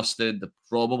and dusted. They're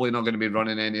probably not going to be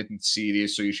running anything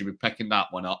serious, so you should be picking that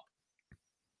one up.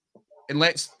 And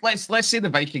let's say the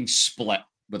Vikings split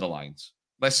with the Lions.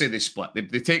 Let's say they split.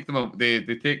 They take them. They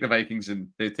take the Vikings and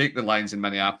they take the Lions in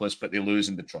Minneapolis, but they lose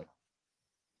in Detroit.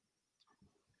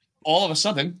 All of a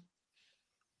sudden,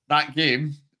 that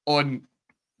game on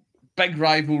big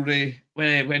rivalry.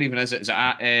 Where even is it? Is it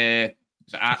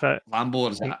at Lambeau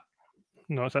or is it?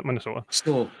 No, it's at Minnesota.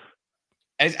 So,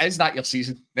 is that your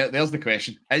season? There's the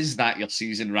question. Is that your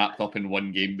season wrapped up in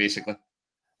one game, basically?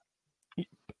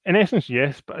 In essence,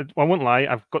 yes, but I won't lie.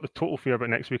 I've got the total fear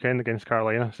about next weekend against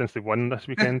Carolina since they won this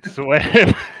weekend. So,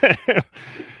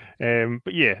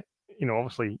 but yeah,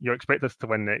 obviously you expect us to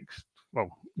win next.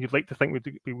 Well, you'd like to think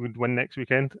we would win next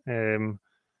weekend. And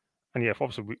yeah,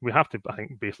 obviously we have to, I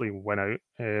think, basically win out.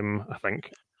 I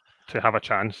think to have a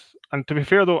chance. And to be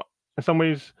fair, though, in some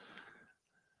ways,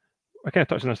 I kind of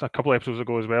touched on this a couple of episodes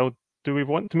ago as well. Do we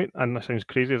want to make? And that sounds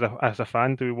crazy as a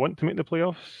fan. Do we want to make the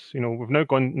playoffs?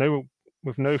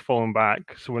 We've now fallen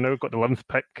back, so we've now got the 11th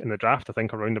pick in the draft, I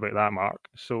think, around about that mark.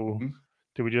 So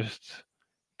do we just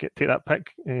take that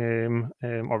pick or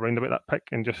round about that pick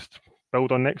and just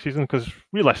build on next season? Because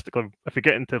realistically, if we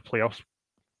get into the playoffs,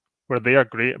 we're there,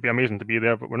 great. It'd be amazing to be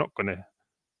there, but we're not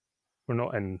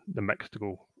in the mix to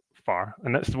go far.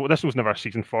 And this was never a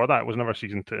season for that. It was never a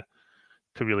season to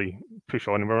really push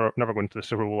on. We're never going to the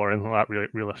Super Bowl or anything like that,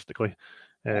 realistically.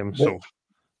 So.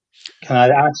 Can I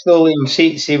ask though, Liam,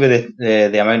 see with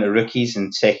the amount of rookies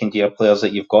and second year players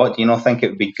that you've got, do you not think it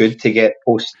would be good to get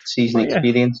post season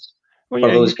experience for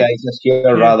those guys this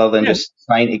year rather than just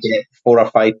trying to get 4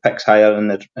 or 5 picks higher in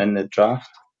the draft?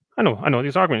 I know.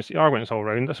 These arguments all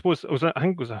round. I suppose I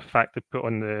think it was a fact to put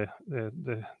on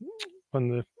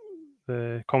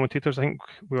the commentators. I think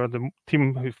we are the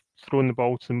team who've thrown the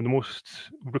ball to the most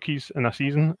rookies in a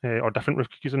season, or different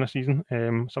rookies in a season.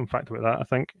 Some fact about that, I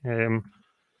think.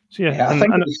 So I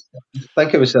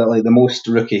think it was like the most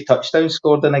rookie touchdowns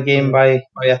scored in a game by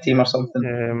a team or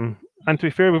something. And to be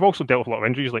fair, we've also dealt with a lot of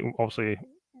injuries. Like obviously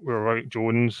we were without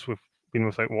Jones, we've been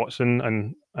without Watson,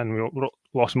 and we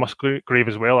lost Musgrave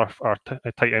as well. Our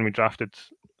tight end we drafted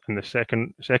in the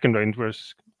second round,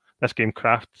 whereas this game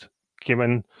Kraft came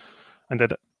in and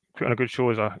did put on a good show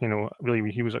as really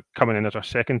he was coming in as our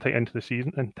second tight end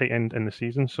in the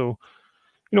season. So.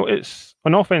 It's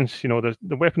on offense.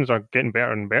 The weapons are getting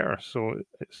better and better. So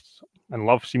and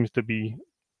Love seems to be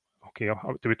okay.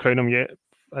 Do we crown him yet?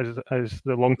 as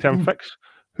the long-term fix.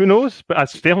 Who knows? But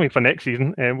that's definitely for next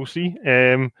season. We'll see.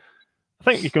 I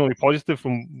think you can only be positive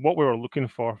from what we were looking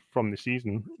for from the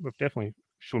season. We've definitely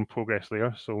shown progress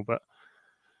there. So, but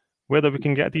whether we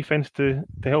can get a defense to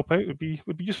help out would be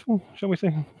useful, shall we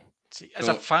say? See, as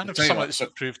a fan of someone that's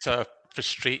improved to a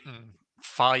frustrating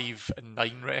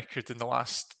 5-9 record in the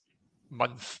last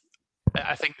month,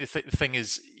 I think the thing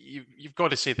is you've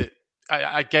got to say that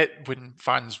I get when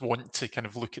fans want to kind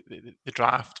of look at the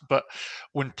draft, but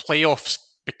when playoffs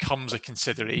becomes a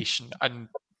consideration and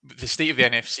the state of the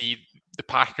NFC, the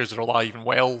Packers are alive and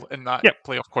well in that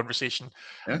playoff conversation.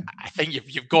 Yeah. I think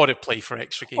you've got to play for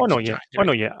extra games. Oh no,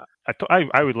 yeah.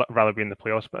 I would rather be in the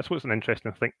playoffs, but I suppose it's an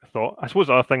interesting thought. I suppose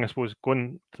the other thing,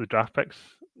 going to the draft picks,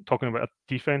 talking about a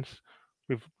defense,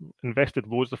 we've invested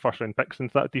loads of first-round picks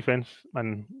into that defense,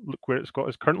 and look where it's got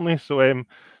us currently. So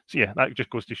yeah, that just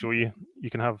goes to show you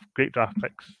can have great draft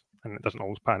picks, and it doesn't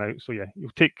always pan out. So yeah,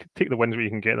 you'll take the wins where you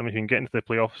can get them. If you can get into the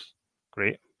playoffs,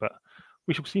 great. But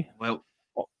we shall see. Well,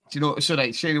 do you know? So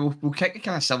right, Shane, we'll kick a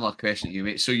kind of similar question at you,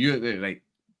 mate. So you're right.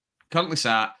 Currently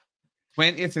sat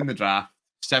 20th in the draft,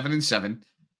 7-7.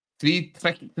 Three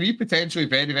potentially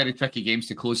very, very tricky games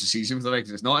to close the season for the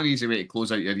Vikings. It's not an easy way to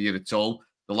close out your year at all.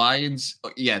 The Lions,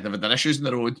 yeah, they've had their issues in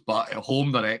the road, but at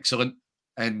home they're excellent.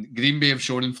 And Green Bay have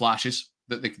shown in flashes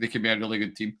that they can be a really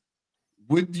good team.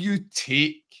 Would you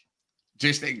take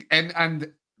just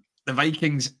and the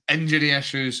Vikings' injury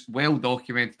issues, well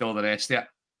documented, all the rest of it?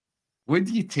 Would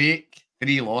you take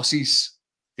 3 losses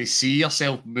to see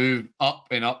yourself move up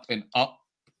and up and up,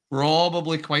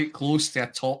 probably quite close to a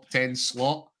top 10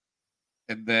 slot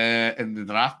in the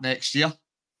draft next year?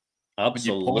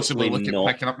 Absolutely you possibly look not.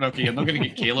 At picking up now. Okay, you're not going to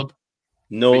get Caleb.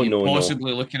 No.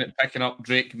 Possibly looking at picking up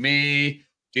Drake May,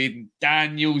 Jaden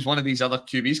Daniels, one of these other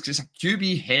QBs, because it's a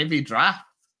QB heavy draft,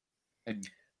 and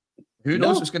who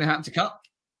knows what's going to happen to Kirk?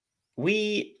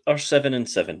 We are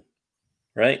 7-7,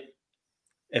 right?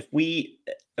 If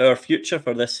our future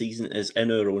for this season is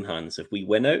in our own hands. If we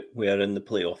win out, we are in the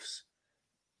playoffs.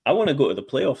 I want to go to the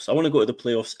playoffs. I want to go to the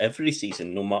playoffs every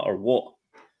season, no matter what.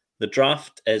 The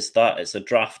draft is that. It's a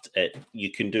draft.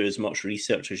 You can do as much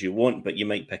research as you want, but you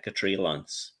might pick a Trey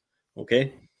Lance.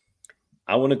 Okay?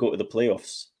 I want to go to the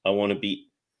playoffs. I want to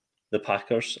beat the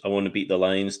Packers. I want to beat the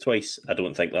Lions twice. I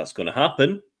don't think that's going to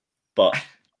happen, but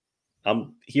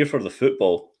I'm here for the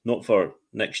football, not for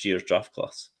next year's draft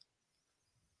class.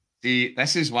 See,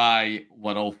 this is why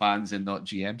we're all fans and not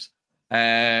GMs.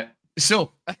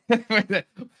 So,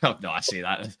 no, I say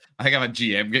that. I think I'm a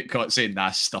GM get caught saying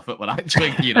that stuff, but we're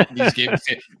actually gearing up these games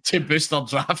to boost our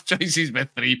draft choices with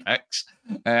 3 picks.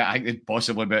 I think they'd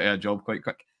possibly be out of a job quite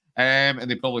quick. And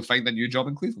they'd probably find a new job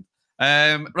in Cleveland.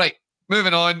 Right,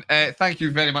 moving on. Thank you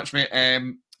very much, mate.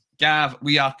 Gav,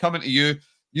 we are coming to you.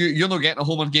 You're not getting a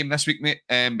home run game this week, mate,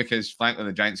 because frankly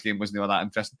the Giants game wasn't all that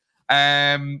interesting.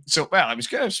 So, well, it was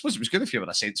good. I suppose it was good if you were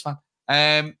a Saints fan.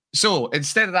 So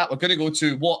instead of that, we're going to go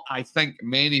to what I think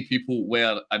many people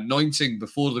were anointing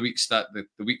before the week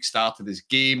started as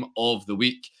game of the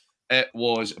week. It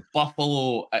was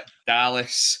Buffalo at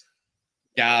Dallas.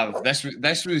 Gav,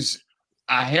 this was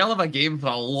a hell of a game for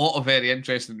a lot of very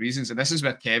interesting reasons, and this is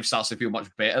where Kev starts to feel much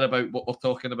better about what we're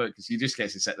talking about because he just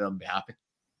gets to sit there and be happy.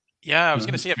 Yeah, I was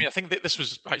going to say. I mean, I think that this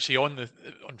was actually on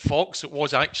Fox. It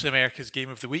was actually America's game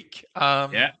of the week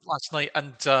last night,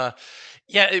 and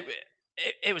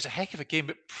it was a heck of a game,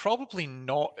 but probably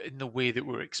not in the way that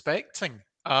we were expecting.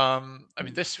 I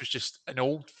mean, this was just an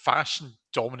old-fashioned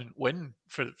dominant win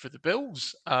for the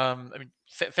Bills. I mean,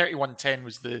 31-10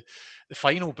 was the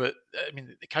final, but I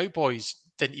mean, the Cowboys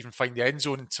didn't even find the end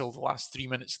zone until the last 3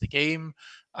 minutes of the game.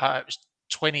 It was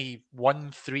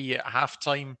 21-3 at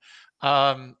halftime.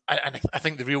 And I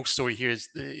think the real story here is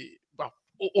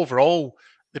overall,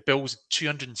 the Bills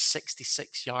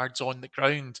 266 yards on the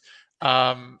ground.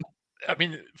 I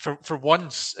mean, for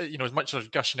once, as much as I was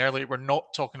gushing earlier, we're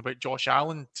not talking about Josh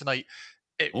Allen tonight.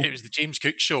 It was the James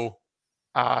Cook show.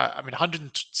 I mean,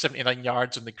 179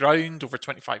 yards on the ground, over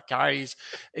 25 carries.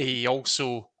 He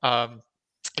also had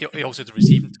the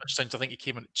receiving touchdowns. I think he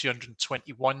came in at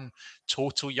 221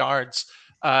 total yards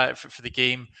for the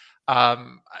game.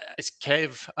 As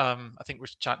Kev, I think we were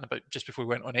chatting about just before we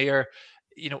went on air,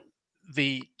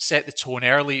 they set the tone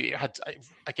early. It had,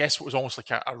 I guess, what was almost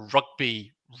like a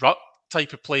rugby ruck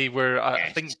type of play where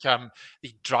I think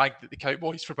they dragged the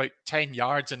Cowboys for about 10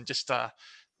 yards and just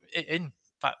in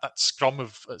that scrum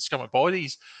of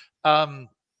bodies. And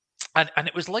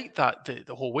it was like that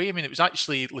the whole way. I mean, it was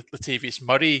actually Latavius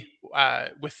Murray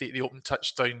with the open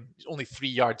touchdown, only 3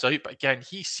 yards out. But again,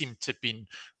 he seemed to have been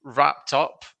wrapped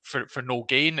up for no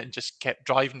gain and just kept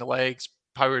driving the legs,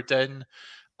 powered in.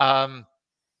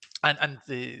 and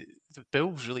the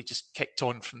Bills really just kicked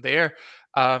on from there.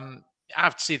 I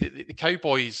have to say that the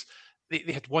Cowboys,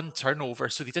 they had one turnover,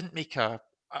 so they didn't make a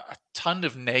ton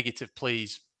of negative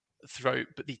plays throughout,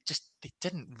 but they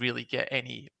didn't really get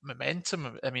any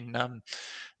momentum. I mean,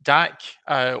 Dak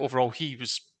overall he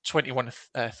was 21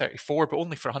 of 34, but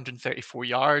only for 134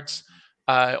 yards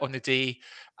on the day.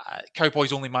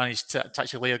 Cowboys only managed to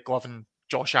actually lay a glove in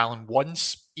Josh Allen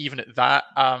once. Even at that,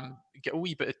 get a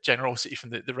wee bit of generosity from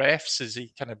the refs as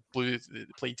he kind of blew the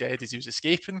play dead as he was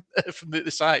escaping from the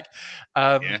sack.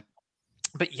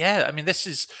 But yeah, I mean,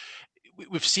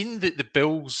 we've seen the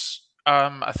Bills.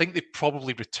 I think they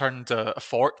probably returned a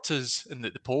fork to us in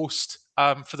the post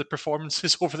for the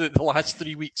performances over the last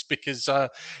 3 weeks because,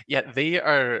 they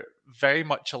are very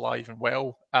much alive and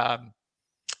well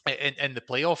in the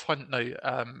playoff hunt now.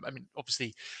 I mean,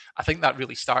 obviously, I think that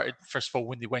really started, first of all,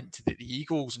 when they went to the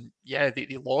Eagles. And yeah, they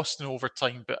lost in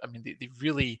overtime, but I mean, they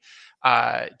really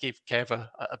gave Kev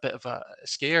a bit of a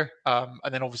scare.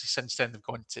 And then obviously, since then, they've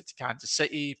gone to Kansas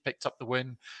City, picked up the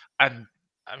win. And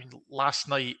I mean, last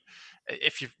night,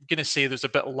 if you're going to say there's a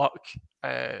bit of luck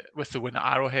with the win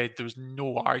at Arrowhead, there was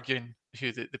no arguing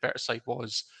who the better side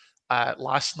was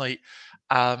last night.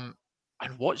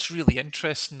 And what's really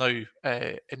interesting now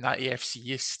in that AFC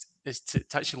East is to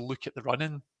actually look at the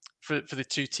running for the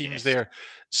two teams there.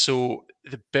 So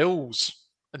the Bills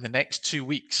in the next 2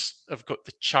 weeks have got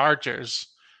the Chargers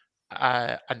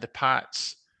and the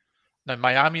Pats. Now,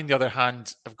 Miami, on the other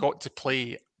hand, have got to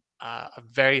play a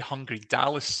very hungry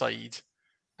Dallas side,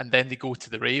 and then they go to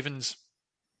the Ravens.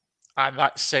 And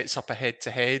that sets up a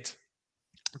head-to-head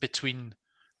between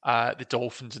the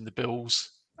Dolphins and the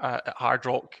Bills at Hard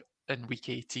Rock in week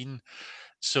 18.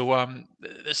 So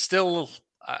there's still,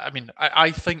 I mean, I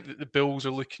think that the Bills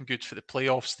are looking good for the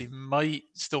playoffs. They might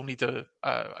still need a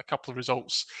couple of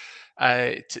results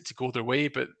to go their way,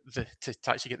 but to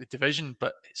actually get the division,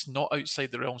 but it's not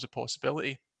outside the realms of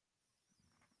possibility.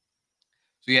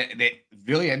 So yeah, the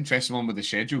really interesting one with the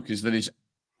schedule, because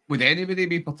would anybody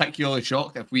be particularly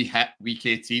shocked if we hit week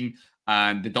 18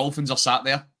 and the Dolphins are sat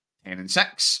there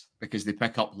 10-6 because they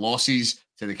pick up losses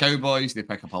to the Cowboys, they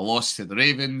pick up a loss to the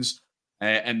Ravens,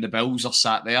 and the Bills are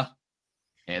sat there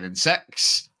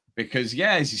 10-6 because,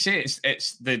 yeah, as you say,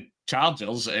 it's the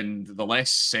Chargers, and the less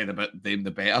said about them,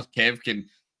 the better. Kev can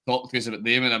talk to us about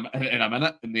them in a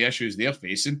minute and the issues they're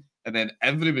facing, and then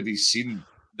everybody's seen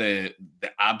the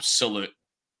absolute.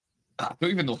 I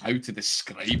don't even know how to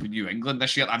describe New England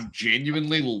this year. I'm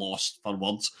genuinely lost for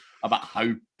words about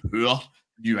how poor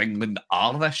New England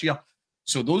are this year.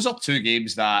 So those are two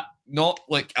games that, not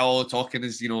like, talking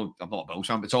as, I'm not a Bills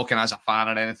fan, but talking as a fan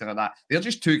or anything like that. They're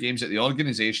just two games that the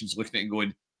organisation's looking at and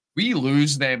going, we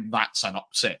lose them, that's an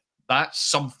upset. That's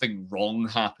something wrong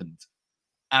happened.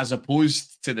 As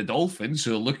opposed to the Dolphins,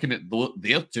 who are looking at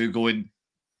their two going,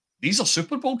 these are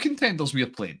Super Bowl contenders we're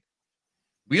playing.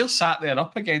 We're sat there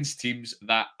up against teams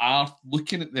that are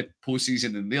looking at the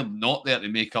postseason and they're not there to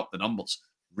make up the numbers.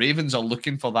 Ravens are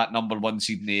looking for that number one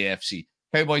seed in the AFC.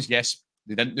 Cowboys, yes,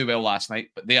 they didn't do well last night,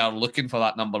 but they are looking for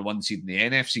that number one seed in the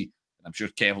NFC. And I'm sure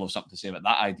Kev will have something to say about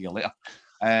that idea later.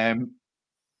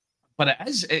 But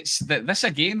it's this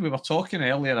again, we were talking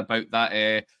earlier about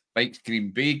that Vikes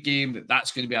Green Bay game,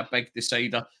 that's going to be a big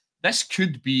decider. This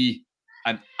could be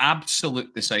an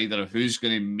absolute decider of who's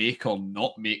going to make or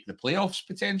not make the playoffs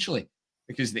potentially,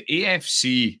 because the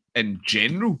AFC in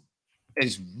general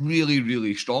is really,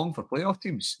 really strong for playoff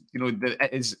teams.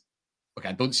 It is, okay,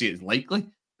 I don't see it as likely,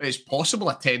 but it's possible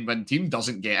a 10-win team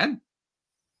doesn't get in.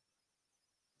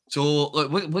 So,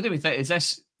 look, what do we think?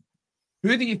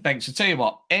 Who do you think? So, tell you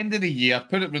what, end of the year,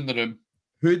 put it in the room.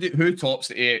 Who tops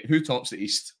the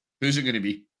East? Who's it going to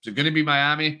be? Is it going to be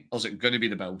Miami or is it going to be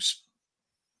the Bills?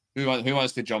 Who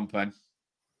wants to jump in?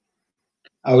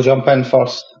 I'll jump in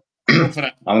first. Go for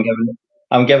it.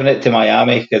 I'm giving it to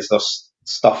Miami because there's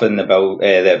stuff in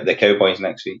the Cowboys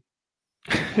next week.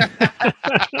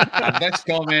 And this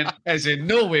comment is in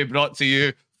no way brought to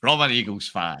you from an Eagles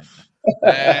fan.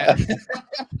 Well,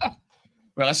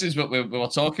 this is what we were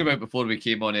talking about before we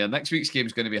came on here. Next week's game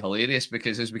is going to be hilarious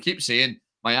because, as we keep saying,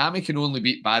 Miami can only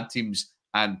beat bad teams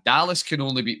and Dallas can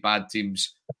only beat bad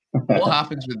teams. What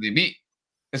happens when they meet?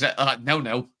 Is it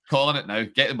 0-0? Calling it now.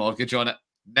 Get the mortgage on it.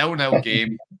 0-0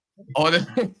 game. I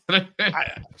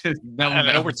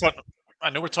know we're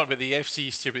talking about the AFC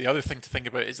East here, but the other thing to think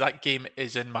about is that game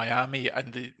is in Miami,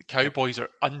 and the Cowboys are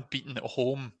unbeaten at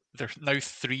home. They're now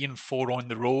 3-4 on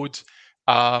the road,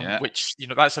 which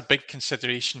that's a big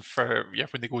consideration for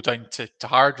when they go down to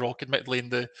Hard Rock. Admittedly, in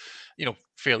the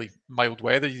fairly mild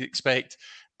weather you'd expect,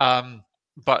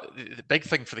 but the big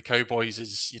thing for the Cowboys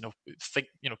is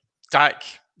Dak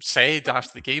said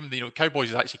after the game,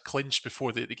 Cowboys had actually clinched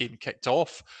before the game kicked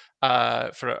off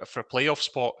for a playoff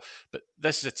spot. But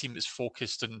this is a team that's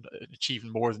focused on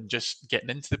achieving more than just getting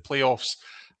into the playoffs.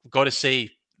 I've got to say,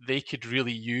 they could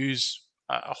really use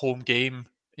a home game,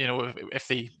 if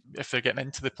they're getting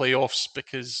into the playoffs,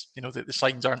 because the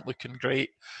signs aren't looking great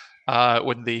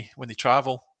when they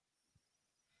travel.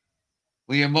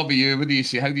 Liam, what about you? What do you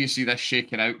see? How do you see this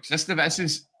shaking out? Because this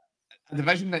is a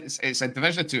division it's a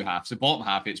division of two halves. The bottom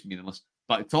half, it's meaningless,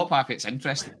 but the top half, it's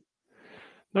interesting.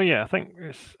 No, yeah, I think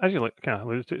it's, as you kind of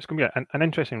alluded to, it's going to be an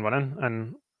interesting run-in,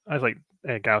 and as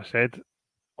Gav said,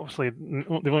 obviously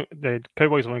the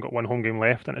Cowboys have only got one home game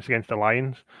left, and it's against the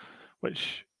Lions,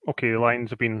 which, okay, the Lions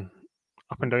have been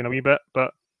up and down a wee bit,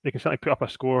 but they can certainly put up a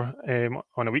score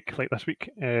on a week like this week.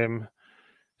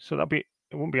 So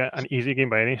it won't be an easy game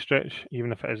by any stretch,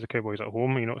 even if it is the Cowboys at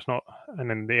home. It's not, and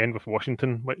then they end with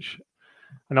Washington, which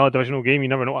another divisional game. You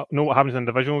never know what happens in a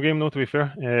divisional game, though. To be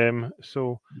fair,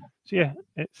 so yeah,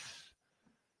 it's.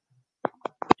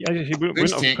 Yeah,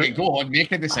 Who's taking? Go on,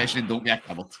 make a decision. Don't be a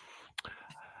coward.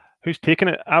 Who's taking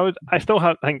it? I still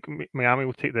think Miami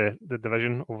will take the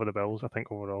division over the Bills. I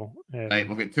think overall. Right,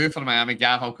 we'll get 2 for Miami.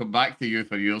 Gav, I'll come back to you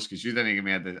for yours because you didn't give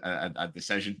me a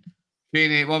decision.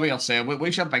 Shane, what were you saying?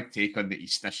 What's your big take on the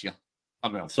East this year?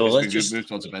 So let's just move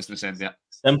towards the business end there.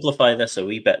 Simplify this a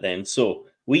wee bit then. So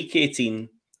week 18,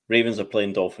 Ravens are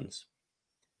playing Dolphins.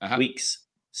 Weeks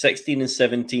 16 and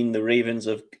 17, the Ravens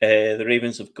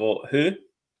have got who?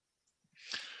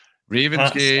 Ravens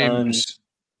Pats games.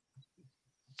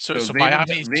 So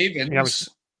Miami. Ravens.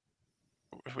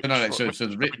 So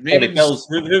the Ravens. Bills.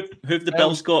 Who have the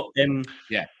Bills got?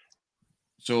 Yeah.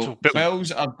 So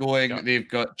Bills are going. Yeah. They've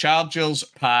got Chargers,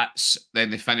 Pats. Then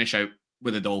they finish out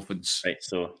with the Dolphins. Right.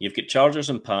 So you've got Chargers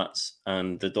and Pats,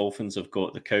 and the Dolphins have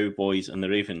got the Cowboys and the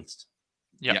Ravens.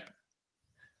 Yep.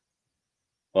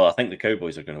 Well, I think the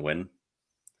Cowboys are going to win,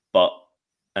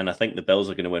 and I think the Bills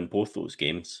are going to win both those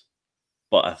games.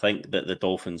 But I think that the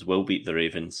Dolphins will beat the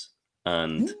Ravens,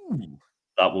 and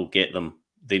that will get them.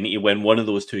 They need to win one of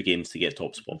those two games to get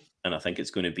top spot, and I think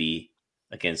it's going to be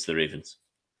against the Ravens.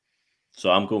 So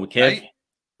I'm going with Kev. Right.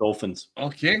 Dolphins.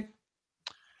 Okay.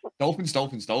 Dolphins.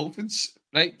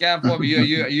 Right, Gav, what are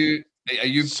you? Are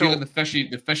you feeling the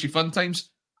fishy fun times?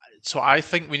 So I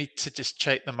think we need to just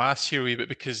check the maths here a wee bit,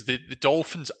 because the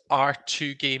Dolphins are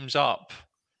 2 games up.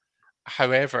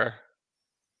 However,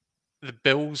 the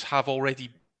Bills have already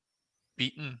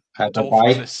beaten the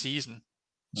Dolphins this season.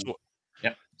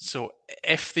 So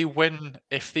if they win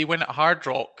at Hard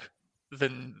Rock,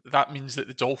 then that means that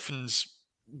the Dolphins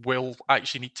will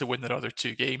actually need to win their other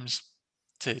 2 games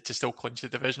to still clinch the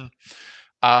division.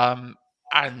 And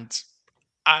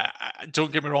I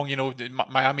don't get me wrong,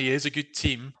 Miami is a good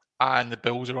team and the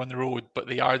Bills are on the road, but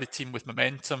they are the team with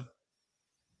momentum.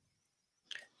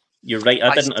 You're right.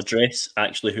 I didn't address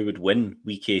actually who would win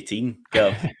week 18,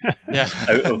 Gav. Yeah.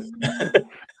 Out of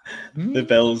the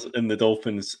Bills and the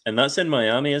Dolphins. And that's in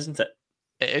Miami, isn't it?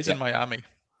 It is in Miami.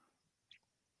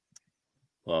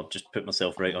 Well, I've just put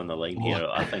myself right on the line here.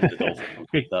 I think the Dolphins will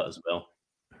take that as well.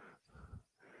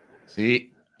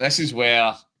 See, this is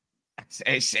where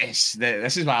this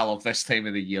is why I love this time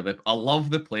of the year. I love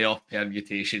the playoff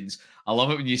permutations. I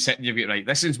love it when you sit and you get right.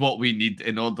 This is what we need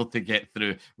in order to get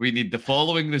through. We need the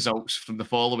following results from the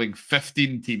following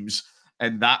 15 teams,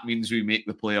 and that means we make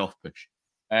the playoff push.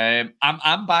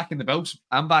 I'm backing the Bills.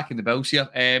 I'm backing the Bills here.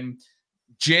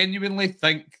 Genuinely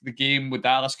think the game with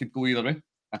Dallas could go either way.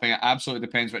 I think it absolutely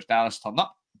depends which Dallas turn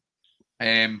up.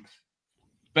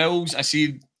 Bills, I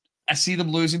see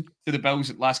them losing to the Bills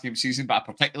at last game of the season, but I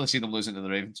particularly see them losing to the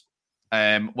Ravens,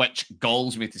 which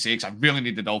galls me to say, because I really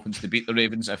need the Dolphins to beat the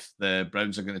Ravens if the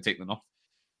Browns are going to take them off.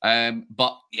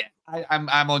 But yeah,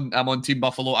 I'm on Team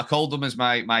Buffalo. I called them as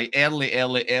my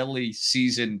early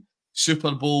season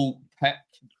Super Bowl pick.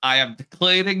 I am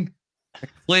declaring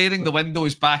the window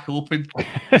is back open.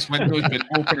 This window has been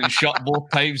open and shut both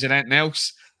times and anything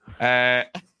else.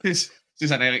 This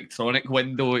is an electronic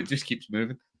window. It just keeps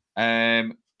moving.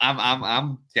 I'm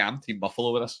Team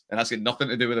Buffalo with this, and that's got nothing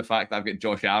to do with the fact that I've got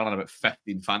Josh Allen in about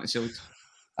 15 fantasy leagues.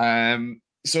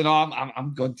 So no,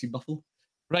 I'm going Team Buffalo.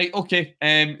 Right, okay.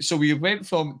 So we went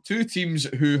from 2 teams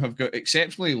who have got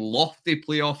exceptionally lofty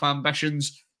playoff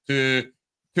ambitions to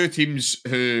 2 teams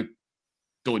who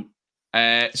don't.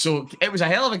 So it was a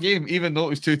hell of a game, even though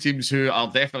it was 2 teams who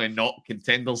are definitely not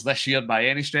contenders this year by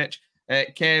any stretch.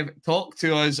 Kev, talk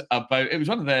to us about. It was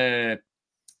one of the.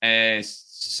 I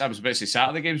was about to say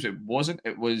Saturday games, but it wasn't.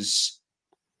 It was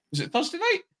it Thursday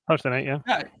night? Thursday night,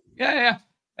 yeah.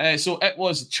 So it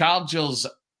was Chargers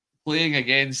playing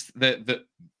against the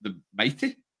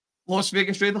mighty Las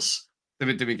Vegas Raiders.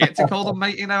 Do we get to call them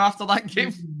mighty now after that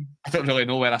game? I don't really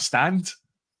know where I stand.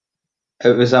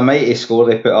 It was a mighty score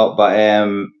they put up, but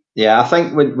I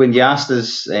think when you asked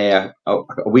us a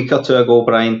week or two ago,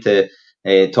 Brian, to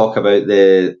talk about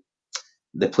the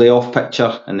playoff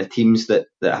picture and the teams that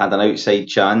had an outside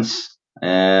chance,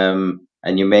 and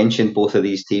you mentioned both of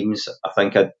these teams, I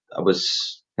think I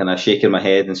was kind of shaking my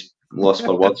head and lost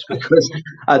for words because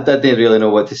I didn't really know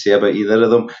what to say about either of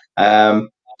them.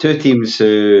 Two teams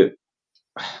who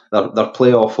their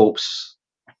playoff hopes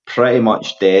pretty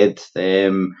much dead.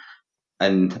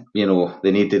 And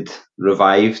they needed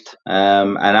revived.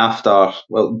 And after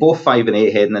both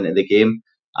 5-8 heading into the game,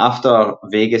 after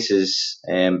Vegas's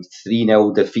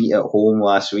 3-0 defeat at home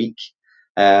last week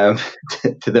to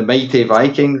the mighty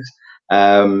Vikings,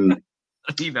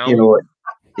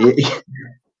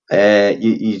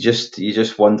 you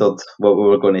just wondered what we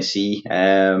were going to see.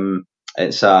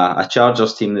 It's a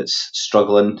Chargers team that's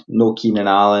struggling. No Keenan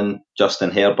Allen, Justin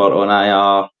Herbert on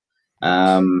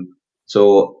IR.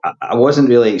 So I wasn't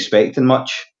really expecting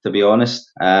much, to be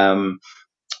honest. And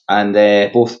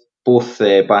both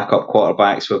backup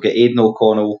quarterbacks. We've got Aidan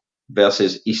O'Connell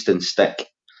versus Easton Stick.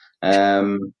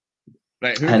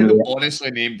 Right, who could have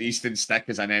honestly named Easton Stick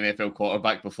as an NFL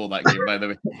quarterback before that game, by the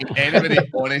way? Could anybody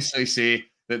honestly say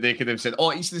that they could have said,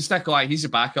 oh, Easton Stick, he's a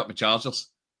backup with Chargers?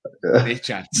 No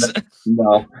chance.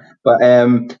 No. But, I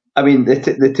mean,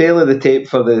 the tail of the tape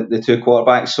for the two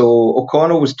quarterbacks. So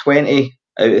O'Connell was 20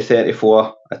 out of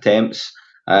 34 attempts,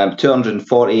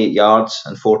 248 yards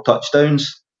and 4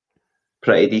 touchdowns.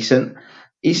 Pretty decent.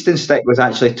 Easton Stick was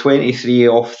actually 23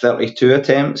 off 32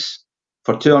 attempts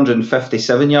for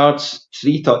 257 yards,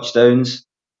 3 touchdowns,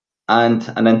 and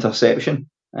an interception.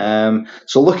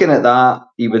 So looking at that,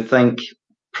 you would think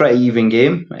pretty even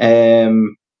game,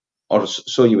 or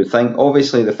so you would think.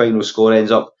 Obviously, the final score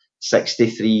ends up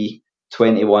 63-21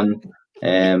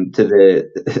 to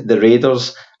the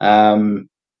Raiders.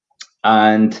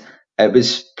 And it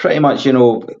was pretty much, you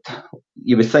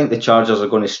would think the Chargers are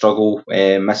going to struggle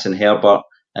missing Herbert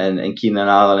and Keenan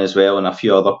Allen as well and a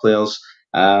few other players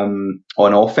on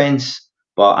offense.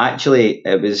 But actually,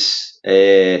 it was,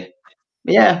 they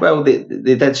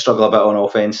did struggle a bit on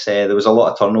offense. There was a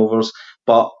lot of turnovers.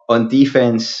 But on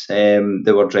defense, they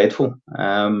were dreadful.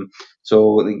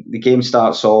 So the game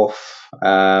starts off.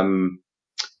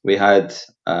 We had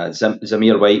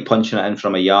Zamir White punching it in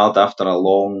from a yard after a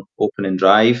long opening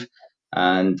drive,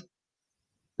 and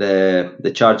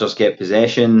the Chargers get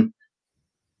possession,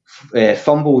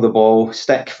 fumble the ball.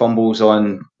 Stick fumbles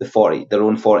on their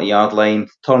own 40-yard line,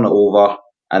 turn it over,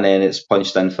 and then it's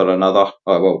punched in for another.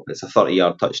 It's a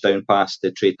 30-yard touchdown pass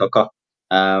to Trey Tucker.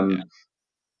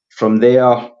 From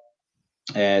there,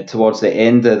 towards the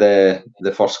end of the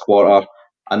first quarter,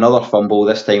 another fumble.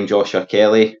 This time, Joshua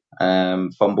Kelly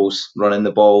fumbles running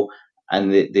the ball,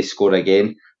 and they score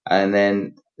again. And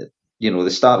then, the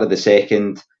start of the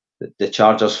second, the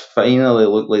Chargers finally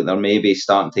look like they're maybe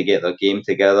starting to get their game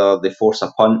together. They force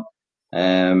a punt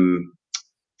from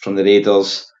the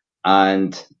Raiders,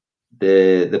 and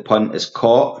the punt is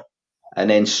caught and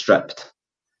then stripped.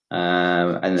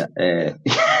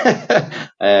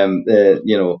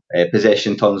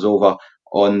 Possession turns over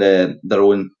on their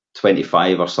own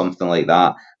 25 or something like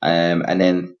that, and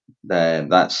then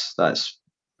that's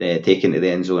taken to the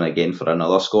end zone again for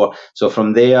another score. So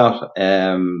from there,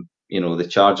 the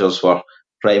Chargers were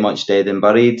pretty much dead and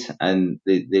buried, and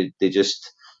they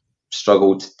just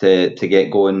struggled to get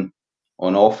going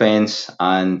on offense,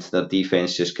 and their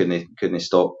defense just couldn't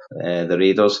stop the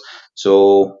Raiders.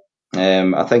 So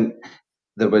I think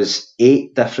there was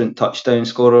 8 different touchdown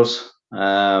scorers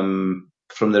from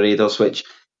the Raiders, which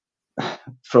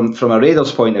from a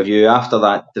Raiders point of view, after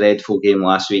that dreadful game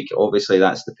last week, obviously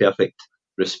that's the perfect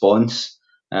response.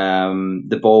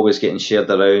 The ball was getting shared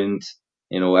around,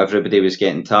 everybody was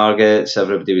getting targets,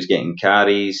 everybody was getting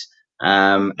carries,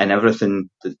 and everything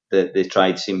that they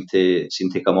tried seemed to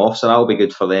come off. So that'll be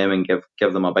good for them and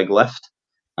give them a big lift.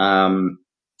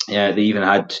 They even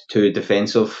had 2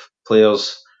 defensive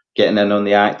players getting in on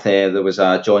the act. There was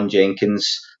a John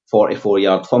Jenkins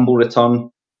 44-yard fumble return,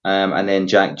 and then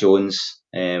Jack Jones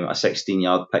a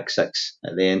 16-yard pick six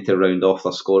at the end to round off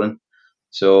their scoring.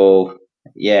 So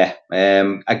a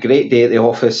great day at the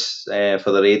office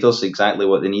for the Raiders. Exactly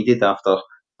what they needed after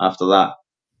that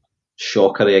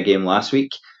shocker of a game last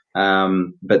week.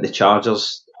 But the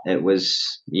Chargers, it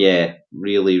was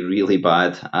really, really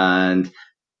bad, and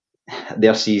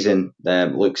their season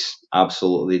looks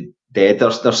absolutely dead.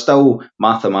 They're still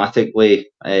mathematically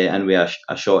in with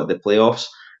a shot at the playoffs,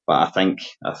 but I think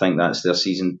that's their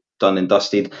season done and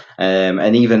dusted.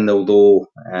 And even although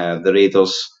the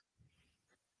Raiders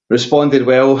responded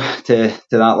well to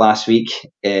that last week.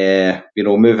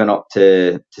 Moving up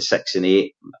to 6 and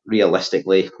 8.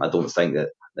 Realistically, I don't think that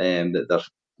they've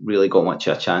really got much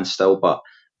of a chance still, but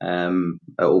it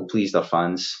will please their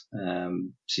fans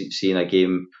seeing a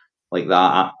game like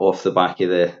that off the back of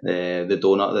the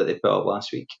donut that they put up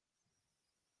last week.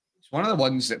 It's one of the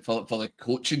ones that for the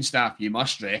coaching staff, you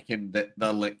must reckon that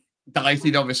they're like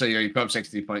delighted. Obviously, you put up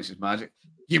 63 points is magic.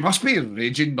 You must be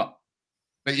raging, but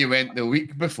you went the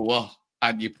week before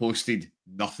and you posted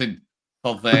nothing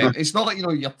for them. It's not like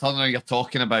you're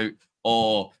talking about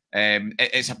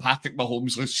it's a Patrick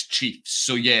Mahomes-less Chiefs.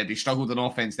 So yeah, they struggled on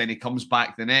offense. Then he comes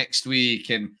back the next week,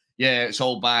 and yeah, it's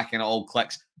all back and it all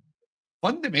clicks.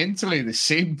 Fundamentally, the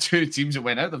same two teams that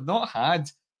went out, they've not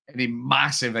had any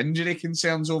massive injury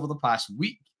concerns over the past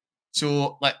week.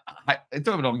 So, don't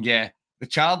get me wrong, yeah, the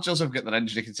Chargers have got their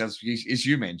injury concerns, as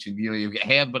you mentioned. You've got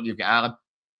Herbert, you've got Allen.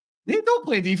 They don't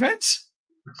play defense.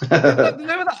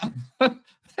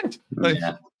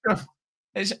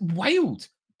 It's wild.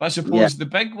 But I suppose the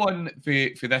big one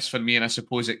for this for me, and I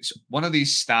suppose it's one of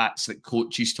these stats that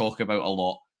coaches talk about a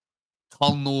lot: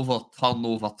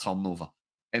 turnover.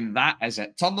 And that is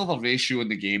it. Turnover ratio in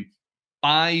the game,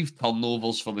 5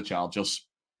 turnovers for the Chargers.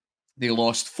 They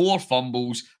lost 4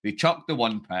 fumbles. They chucked the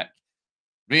 1 pick.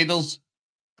 Raiders,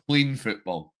 clean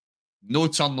football. No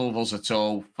turnovers at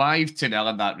all. 5-0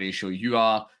 in that ratio.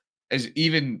 This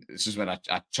is when I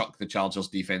chuck the Chargers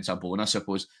defense a bone, I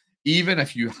suppose. Even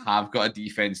if you have got a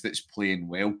defense that's playing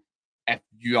well, if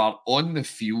you are on the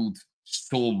field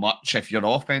so much, if your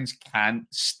offense can't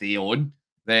stay on,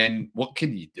 then what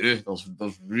can you do? There's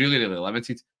really, really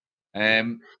limited.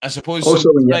 I suppose also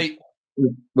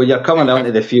when you're coming out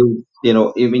onto the field,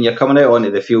 you're coming out onto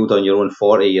the field on your own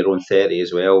 40, your own 30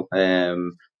 as well.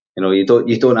 You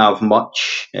don't have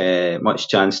much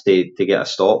chance to get a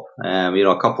stop.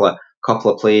 A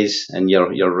couple of plays and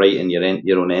you're right in your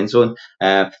own end zone.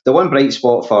 The one bright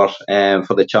spot for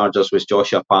the Chargers was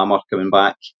Joshua Palmer coming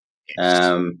back.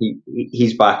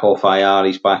 He's back off IR.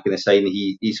 He's back in the side.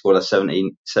 He scored a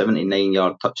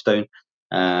 79-yard touchdown,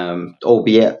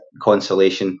 albeit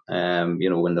consolation.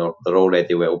 When they're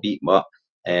already well beat, but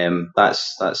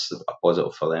that's a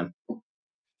positive for them.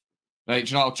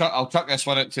 Right, I'll chuck this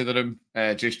one out to the room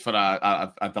just for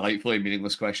a delightfully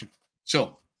meaningless question.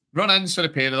 So, run-ins for the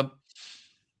pair of them.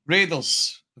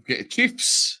 Raiders, they've got the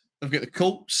Chiefs, they've got the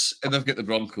Colts, and they've got the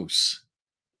Broncos.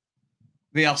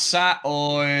 They are sat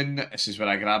on, this is where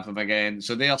I grab them again.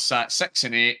 So they are sat 6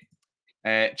 and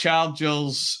 8.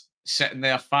 Chargers sitting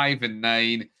there 5 and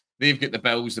 9. They've got the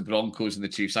Bills, the Broncos, and the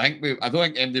Chiefs. I don't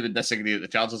think anybody would disagree that the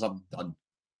Chargers are done.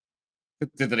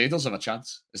 Do the Raiders have a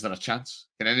chance? Is there a chance?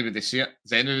 Can anybody see it?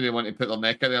 Does anybody want to put their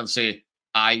neck out there and say,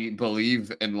 I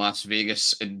believe in Las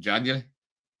Vegas in January?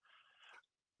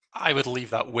 I would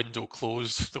leave that window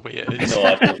closed the way it is. No,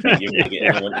 I don't think you're going to get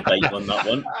anyone to bite on that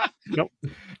one. Nope.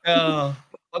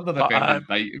 Under the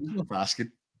bite. It was worth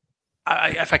asking.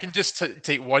 If I can just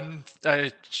take one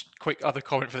quick other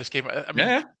comment for this game.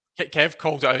 Kev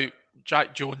called it out.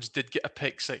 Jack Jones did get a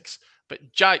pick 6,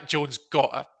 but Jack Jones got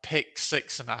a pick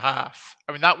 6.5. I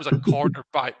mean, that was a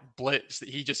cornerback blitz that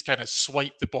he just kind of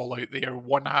swiped the ball out there,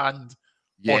 one hand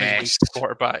on his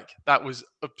quarterback. That was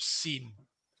obscene.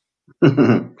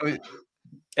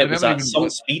 It was at some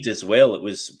speed as well. It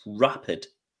was rapid.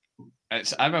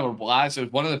 I remember Blaz, it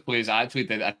was one of the plays I actually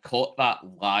did. I caught that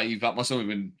live. That must have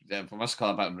been, I must have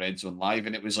caught that in Red Zone live.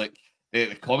 And it was like,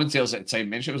 the commentators at the time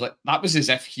mentioned, it was like, that was as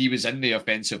if he was in the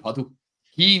offensive huddle.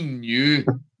 He knew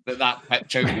that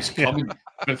pitch out was coming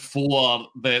before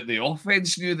the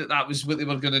offense knew that was what they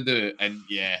were going to do. And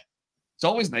yeah, it's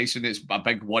always nice when it's a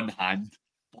big one hand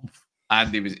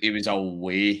and he was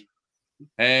away.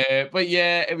 But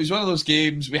yeah, it was one of those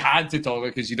games we had to talk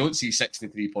about because you don't see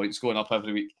 63 points going up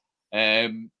every week.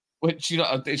 Which,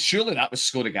 surely that was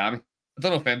Scorigami. I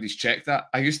don't know if anybody's checked that.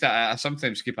 I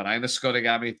sometimes keep an eye on the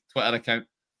Scorigami Twitter account.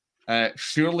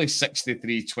 Surely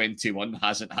 63-21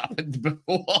 hasn't happened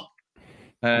before.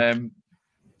 I'm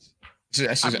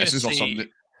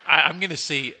going to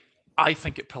say I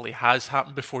think it probably has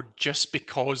happened before just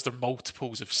because they're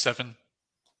multiples of 7.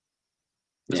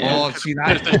 There's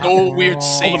no weird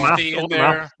safety in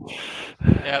there.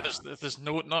 Yeah, there's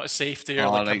not a safety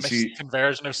or a missed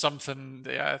conversion or something.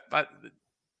 Yeah,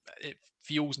 it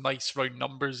feels nice round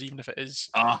numbers, even if it is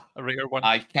a rare one.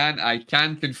 I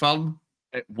can confirm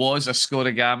it was a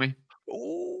Scorigami.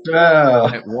 Oh.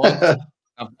 It was.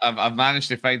 I've managed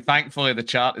to find. Thankfully, the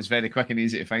chart is very quick and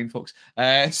easy to find, folks.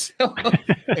 So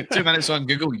 2 minutes on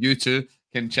Google, you too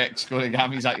can check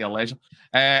Scorigamis at your leisure.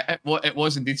 It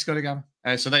was indeed Scorigami.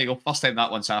 So there you go. First time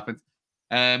that one's happened.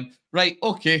 Right,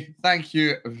 okay. Thank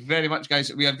you very much,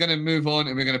 guys. We are going to move on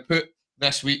and we're going to put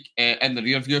this week in the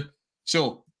rear view.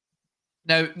 So,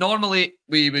 now, normally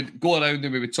we would go around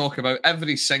and we would talk about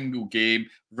every single game.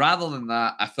 Rather than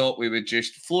that, I thought we would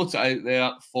just float it out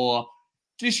there for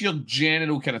just your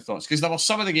general kind of thoughts. Because there were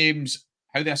some of the games,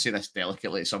 how do I say this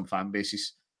delicately, some fan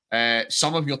bases?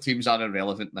 Some of your teams are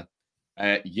irrelevant now.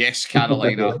 Yes,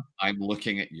 Carolina, I'm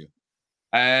looking at you.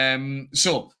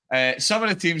 So some of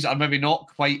the teams are maybe not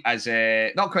quite as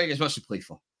much to play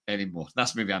for anymore.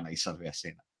 That's maybe a nicer way of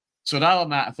saying it. So rather than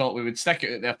that, I thought we would stick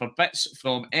it out there for bits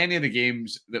from any of the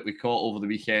games that we caught over the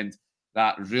weekend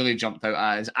that really jumped out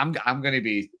at us. I'm going to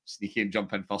be sneaky and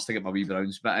jump in first to get my wee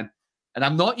Browns bit in. And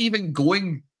I'm not even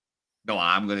going... No,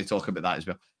 I'm going to talk about that as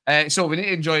well. So we need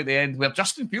to enjoy at the end where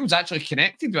Justin Fields actually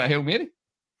connected with a Hail Mary.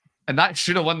 And that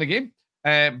should have won the game.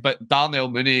 But Darnell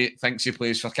Mooney thinks he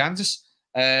plays for Kansas.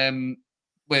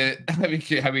 With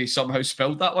how he somehow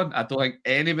spilled that one. I don't think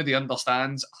anybody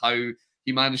understands how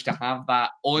he managed to have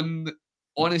that on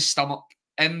his stomach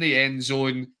in the end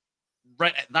zone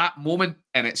right at that moment,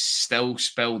 and it's still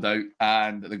spilled out,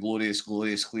 and the glorious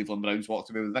Cleveland Browns walked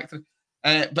away with the victory.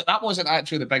 But that wasn't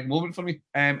actually the big moment for me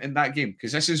in that game,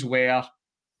 because this is where,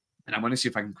 and I want to see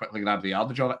if I can quickly grab the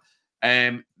yardage of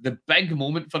it. The big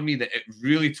moment for me that it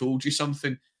really told you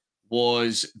something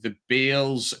was the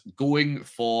Bears going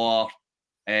for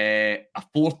a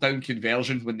 4th down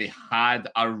conversion when they had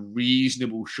a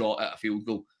reasonable shot at a field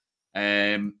goal,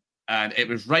 and it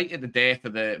was right at the death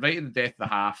of the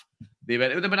half. It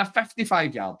would have been a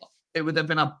 55-yarder. It would have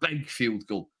been a big field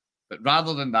goal, but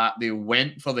rather than that, they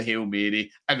went for the Hail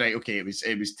Mary. And right, okay, it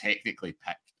was technically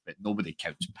picked, but nobody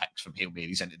counts picks from Hail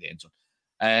Marys into the end zone.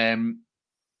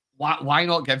 Why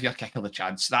not give your kicker the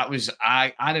chance? That was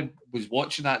I was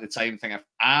watching that at the time, thinking, if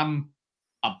I'm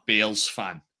a Bears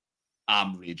fan,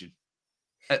 I'm raging.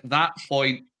 At that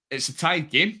point, it's a tied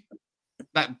game.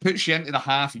 That puts you into the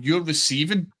half. You're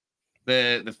receiving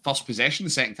the first possession, the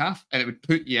second half, and it would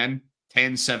put you in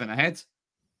 10-7 ahead.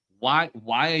 Why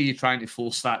are you trying to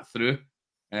force that through?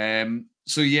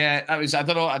 So yeah, that was I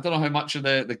don't know how much of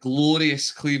the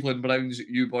glorious Cleveland Browns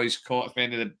you boys caught, if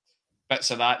any of the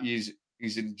bits of that he's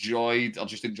enjoyed or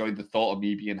just enjoyed the thought of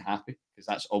me being happy, because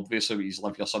that's obviously what he's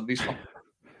live your Sundays for.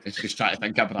 It's just trying to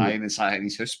think of Brian inside in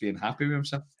his house being happy with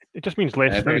himself. It just means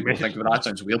less messages. That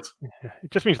sounds weird. Yeah, it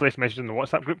just means less messages in the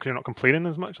WhatsApp group because you're not complaining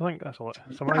as much. I think that's all it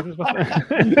summarises with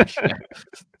it.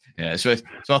 Yeah, so it's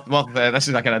worth this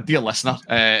is like a dear listener.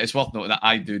 It's worth noting that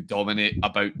I do dominate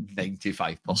about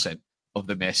 95% of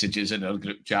the messages in our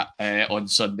group chat on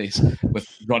Sundays with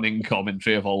running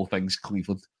commentary of all things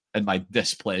Cleveland and my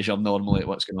displeasure normally at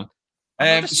what's going on.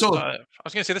 I was going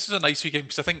to say this is a nice weekend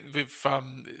because I think we've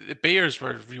the Bears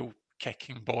were real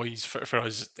kicking boys for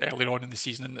us earlier on in the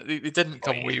season, and they didn't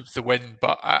come away with the win.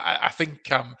 But I think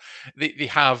they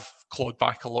have clawed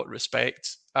back a lot of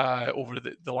respect over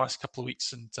the last couple of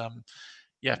weeks, and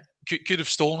could have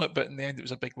stolen it, but in the end, it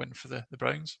was a big win for the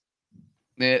Browns.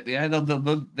 Yeah,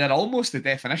 they're almost the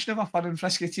definition of a fun and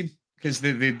frisky team, because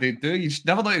they do. You just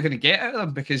never know what you're going to get out of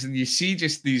them, because then you see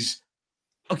just these.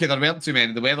 Okay, there weren't too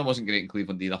many. The weather wasn't great in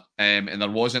Cleveland either, and there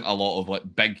wasn't a lot of like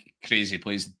big crazy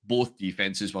plays. Both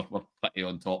defenses were pretty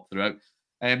on top throughout,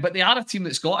 but they are a team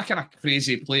that's got a kind of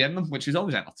crazy play in them, which is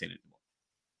always entertaining.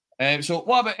 So,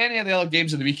 what about any of the other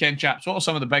games of the weekend, chaps? What are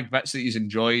some of the big bits that you've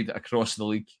enjoyed across the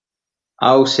league?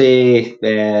 I'll say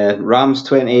Rams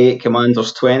 28,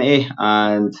 Commanders 20,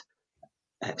 and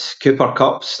it's Cooper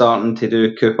Cup starting to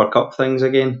do Cooper Cup things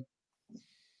again.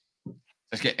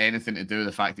 Does it get anything to do with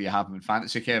the fact that you have them in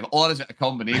fantasy, Kev? Or is it a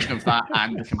combination of that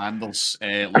and the Commanders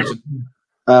losing?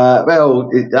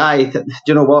 Do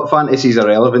you know what? Fantasy's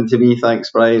irrelevant to me,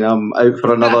 thanks, Brian. I'm out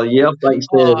for another year, thanks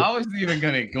to... I wasn't even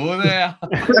going to go there.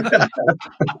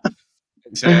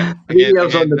 3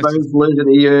 years on the bounce, losing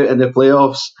to you in the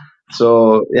playoffs.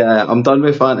 So, yeah, I'm done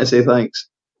with fantasy, thanks.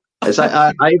 It's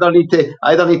I either need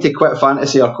to quit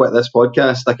fantasy or quit this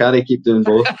podcast. I can't keep doing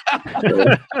both.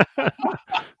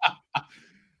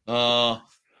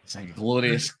 It's a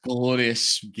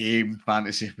glorious game,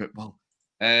 fantasy football.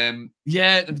 That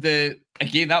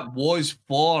was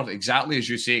for exactly as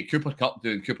you say, Cooper Cup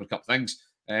doing Cooper Cup things,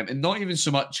 and not even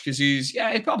so much because he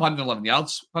put up 111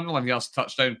 yards,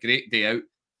 touchdown, great day out.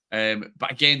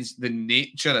 But again, the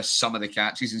nature of some of the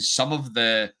catches and some of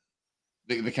the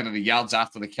kind of the yards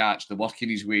after the catch, the working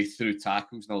his way through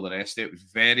tackles and all the rest of it was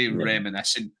very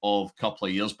reminiscent of a couple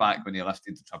of years back when he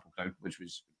lifted the Triple Crown, which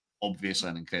was obviously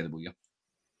an incredible year.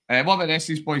 What about the rest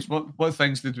of these boys? What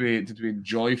things did we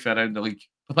enjoy for around the league?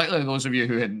 Particularly those of you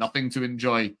who had nothing to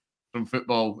enjoy from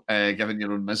football, given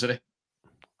your own misery.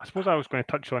 I suppose I was going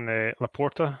to touch on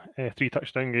Laporta, 3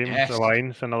 touchdown game Yes. for the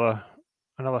Lions, another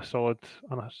solid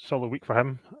week for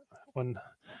him.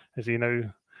 Is he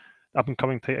now up and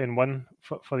coming tight end 1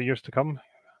 for the years to come?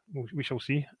 We shall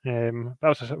see. That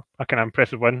was a kind of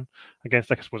impressive win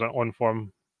against, I suppose, an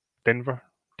on-form Denver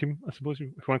team, I suppose, if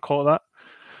you want to call it that.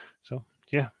 So,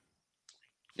 yeah.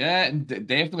 Yeah, and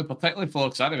definitely, particularly for,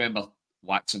 because I remember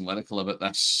waxing lyrical about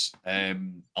this a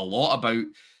lot, about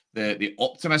the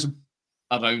optimism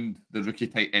around the rookie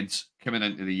tight ends coming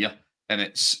into the year. And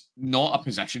it's not a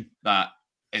position that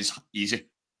is easy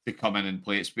to come in and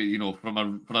play. It's, from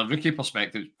a rookie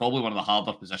perspective, it's probably one of the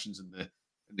harder positions in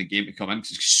the game to come in, because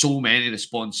there's so many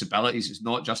responsibilities. It's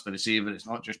not just the receiver, it's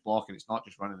not just blocking, it's not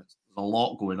just running. There's a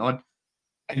lot going on.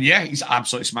 And yeah, he's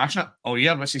absolutely smashing it all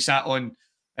year. Which he sat on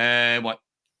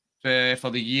for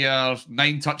the year,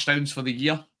 9 touchdowns for the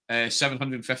year,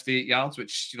 758 yards,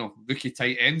 which, rookie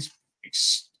tight ends,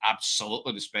 it's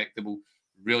absolutely respectable,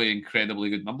 really incredibly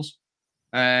good numbers.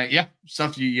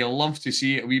 Stuff you love to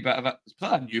see a wee bit of it. It's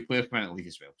probably a new player coming into the league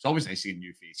as well. It's always nice seeing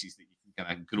new faces that you can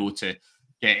kind of grow to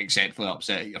get exceptionally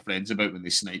upset at your friends about when they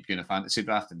snipe you in a fantasy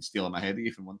draft and steal them ahead of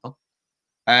you from one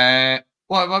turn.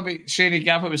 What about Shaney,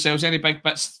 Gav, with yourselves? Any big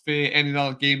bits for any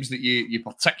other games that you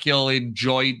particularly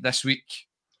enjoyed this week?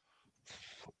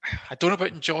 I don't know about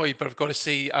enjoy, but I've got to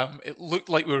say, it looked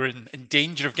like we were in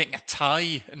danger of getting a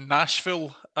tie in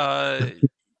Nashville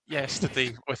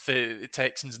yesterday with the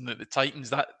Texans and the Titans.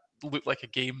 That looked like a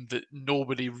game that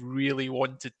nobody really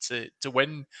wanted to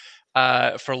win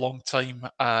for a long time.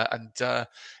 And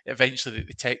eventually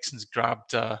the Texans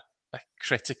grabbed a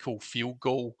critical field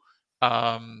goal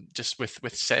just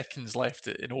with seconds left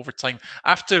in overtime.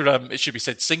 After, it should be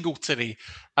said, Singletary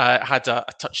had a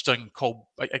touchdown called,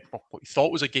 what he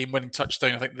thought was a game-winning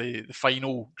touchdown. I think the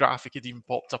final graphic had even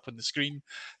popped up on the screen,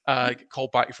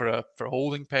 called back for a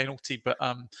holding penalty. But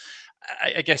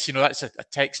I guess, that's a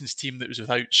Texans team that was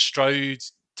without Stroud.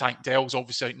 Tank Dell's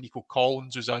obviously out. Nico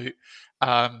Collins was out.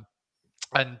 I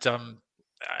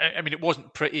mean, it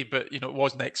wasn't pretty, but it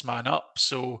was next man up.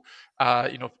 So,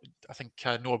 I think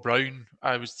Noah Brown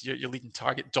was your leading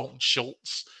target. Dalton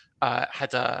Schultz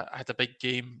had a big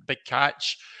game, big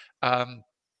catch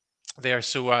there.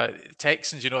 So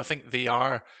Texans, I think they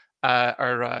are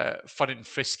our fun and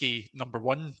frisky number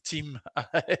 1 team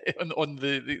on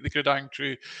the Gridiron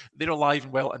Crew. They're alive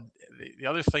and well, and the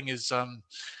other thing is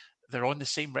they're on the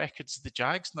same records as the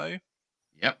Jags now.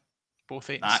 Yep. Both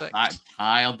 8 and 6. That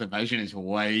entire division is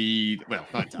wide. Well,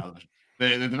 not entire division. The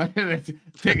division,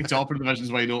 take the top of the division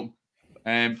is wide open.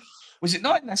 Was it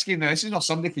not in this game? Now, this is where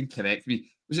somebody can correct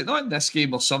me. Was it not in this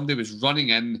game where somebody was running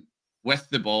in with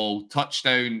the ball,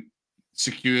 touchdown,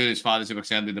 secure as far as they were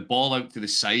concerned, with the ball out to the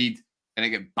side, and it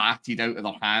got batted out of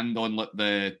their hand on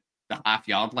the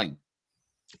half-yard line?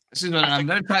 This is when I'm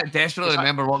now trying to desperately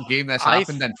remember what game this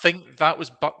happened in. I think that was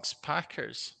Bucks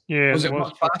Packers. Yeah, was it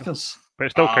Bucks Packers? But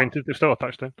it's still counted. There's still a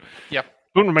touchdown. Yep.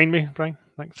 Don't remind me, Brian.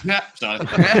 Thanks. Yeah, sorry.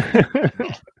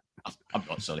 I'm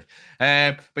not sorry.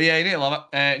 But yeah, you need to love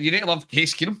it. You need to love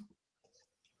Case Keenum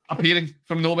appearing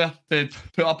from nowhere to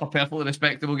put up a perfectly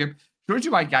respectable game. Shows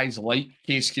you why guys like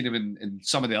Case Keenum and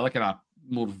some of the other kind of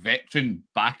more veteran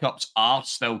backups are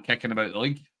still kicking about the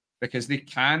league, because they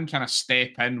can kind of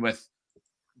step in with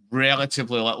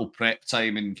relatively little prep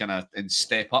time and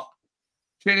step up.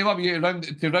 Kenny, what were you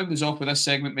to round us off with this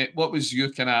segment, mate? What was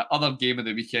your kind of other game of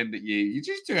the weekend that you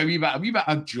just took a wee bit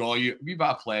of joy, a wee bit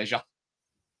of pleasure?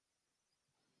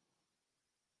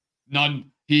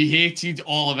 None. He hated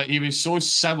all of it. He was so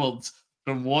simmered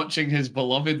from watching his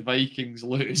beloved Vikings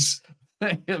lose.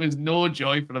 There was no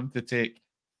joy for him to take.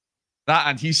 That,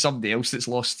 and he's somebody else that's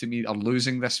lost to me or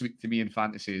losing this week to me in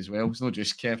fantasy as well. It's not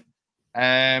just Kev.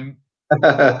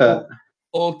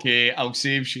 Okay, I'll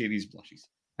save Shaney's blushes.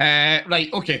 Right,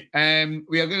 okay.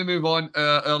 We are going to move on.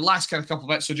 Our last kind of couple of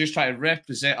bits, so just try to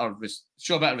represent or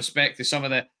show a bit of respect to some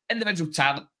of the individual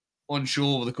talent on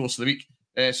show over the course of the week.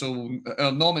 So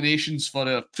our nominations for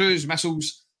our Cruise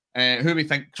Missiles, who we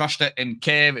think crushed it, and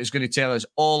Kev is going to tell us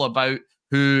all about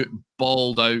who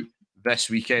balled out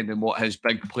this weekend and what his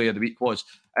big play of the week was.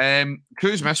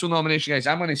 Cruise Missile nomination, guys.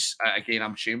 I'm going to, again,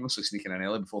 I'm shamelessly sneaking in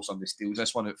early before somebody steals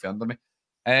this one out from under me.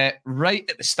 Right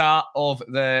at the start of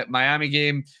the Miami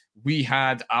game, we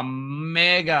had a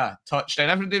mega touchdown.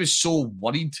 Everybody was so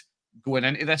worried going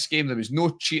into this game. There was no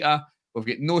Cheetah. We've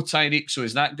got no Tyreek. So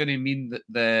is that going to mean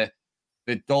that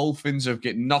the Dolphins have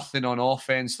got nothing on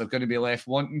offense? They're going to be left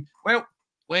wanting. Well,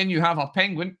 when you have a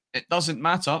penguin, it doesn't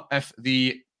matter if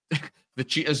the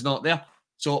Cheetah's not there.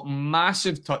 So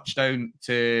massive touchdown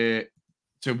to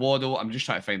Waddle. I'm just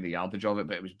trying to find the yardage of it,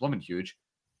 but it was blooming huge.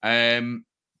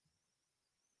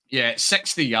 Yeah,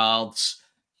 60 yards.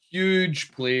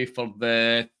 Huge play for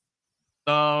their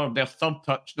third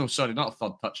touch. No, sorry, not a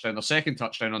third touchdown. Their second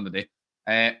touchdown on the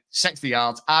day. 60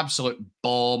 yards, absolute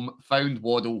bomb. Found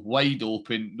Waddle wide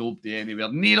open. Nobody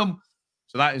anywhere near him.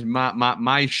 So that is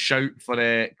my shout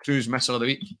for Cru's Missile of the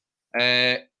Week.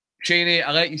 Shaney,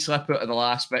 I let you slip out of the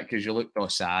last bit because you looked all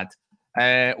sad.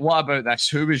 What about this?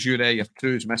 Who was your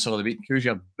Cru's Missile of the Week? Who's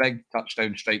your big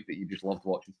touchdown strike that you just loved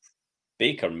watching?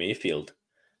 Baker Mayfield.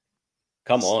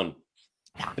 Come on.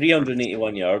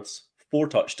 381 yards, 4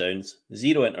 touchdowns,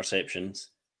 0 interceptions,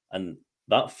 and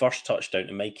that first touchdown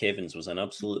to Mike Evans was an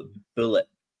absolute bullet,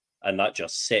 and that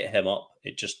just set him up.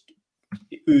 It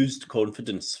oozed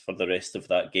confidence for the rest of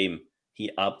that game.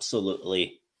 He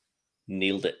absolutely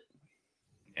nailed it.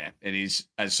 Yeah, and he's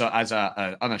as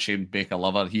a unashamed Baker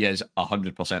lover, he is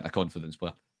 100% a confidence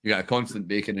player. You got a confident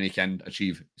Baker, and he can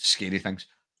achieve scary things.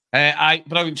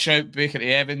 Brilliant shout, Baker to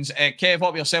Evans. Kev, what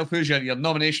about yourself? Who's your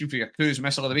nomination for your Cru's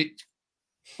Missile of the Week?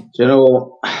 Do you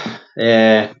know,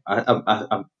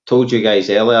 I told you guys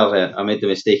earlier I made the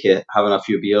mistake of having a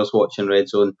few beers watching Red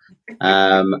Zone,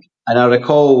 and I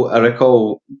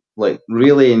recall like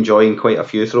really enjoying quite a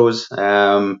few throws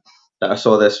that I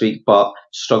saw this week, but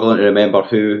struggling to remember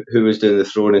who was doing the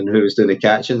throwing and who was doing the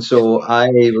catching. So I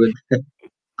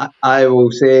will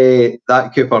say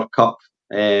that Cooper Cup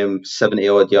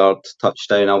 70-odd yard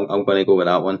touchdown. I'm going to go with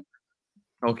that one.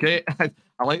 Okay,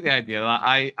 I like the idea of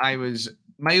that. I was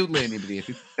mildly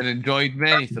inebriated and enjoyed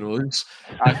many throws.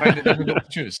 I found it difficult to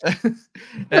choose.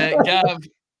 Gav,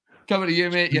 coming to you,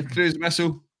 mate. Your Cru's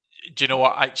Missile. Do you know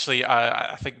what? Actually,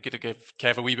 I think I'm going to give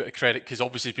Kev a wee bit of credit because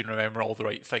obviously he's been remembering all the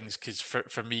right things. Because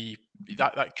for me,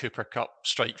 that Cooper Cup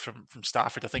strike from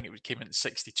Stafford, I think it came in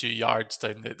 62 yards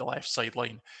down the left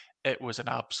sideline. It was an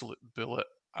absolute bullet,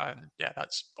 and yeah,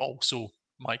 that's also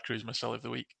my Cru's Missile of the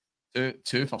week.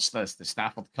 Two for the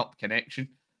Stafford Cup connection.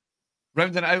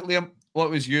 Rounding it out, Liam, what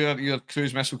was your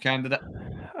Cru's Missile candidate?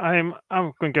 I'm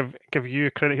going to give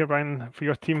you credit here, Brian, for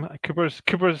your team.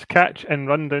 Cooper's catch and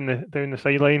run down the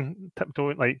sideline,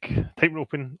 tiptoeing like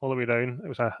tightroping all the way down. It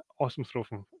was an awesome throw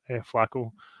from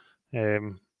Flacco.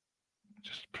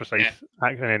 Just precise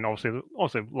action, and obviously a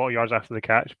lot of yards after the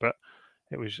catch, but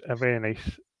it was a very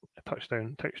nice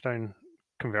touchdown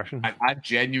conversion. I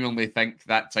genuinely think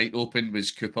that tight open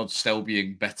was Cooper still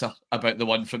being bitter about the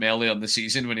one from earlier in the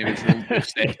season when he was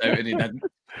stepped out and he didn't,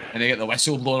 and he got the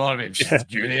whistle blown on him. It was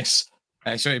just furious.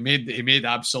 So he made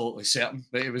absolutely certain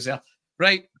that he was there.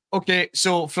 Right. Okay.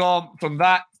 So from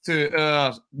that to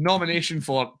our nomination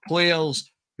for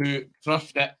players who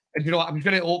crushed it, and you know what, I'm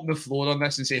going to open the floor on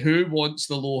this and say, who wants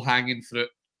the low hanging fruit?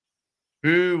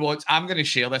 I'm going to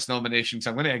share this nomination because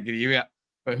I'm going to agree with it.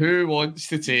 But who wants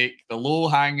to take the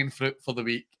low-hanging fruit for the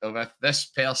week of if this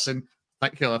person,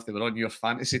 particularly if they were on your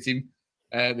fantasy team,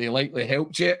 they likely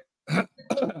helped you?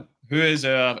 Who is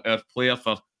our player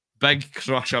for Big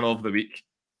Crusher of the Week?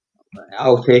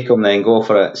 I'll take him then. Go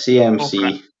for it.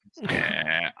 CMC.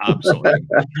 Yeah, absolutely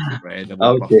incredible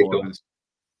I'll performance.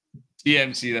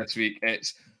 CMC this week,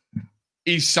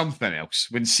 he's something else.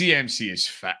 When CMC is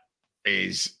fit,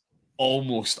 is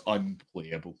almost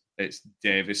unplayable. It's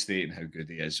devastating how good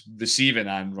he is. Receiving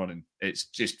and running. It's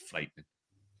just frightening.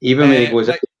 Even when he goes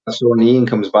into a sore knee and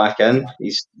comes back in,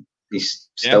 he's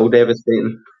still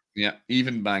devastating. Yeah,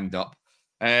 even banged up.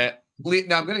 Now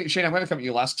I'm going to come to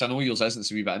you last because I know yours isn't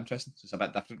so a wee bit interesting. So it's a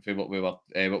bit different from what we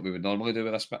would normally do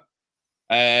with this bit.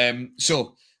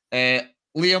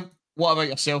 Liam, what about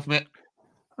yourself, mate?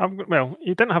 Well,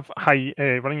 he didn't have high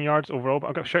running yards overall, but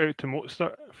I've got a shout out to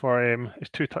Mozart for his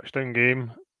 2 touchdown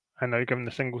game. And now given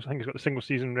the singles, I think he's got the single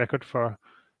season record for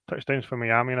touchdowns for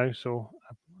Miami now. So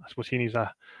I suppose he needs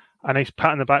a nice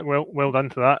pat on the back. Well done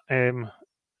to that.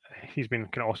 He's been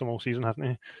kind of awesome all season, hasn't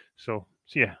he? So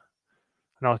yeah,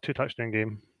 another 2 touchdown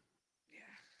game.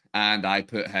 And I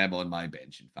put him on my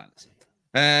bench in fantasy.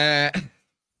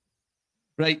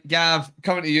 Right, Gav,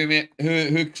 coming to you, mate.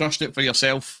 Who crushed it for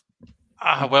yourself?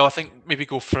 Well, I think maybe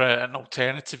go for an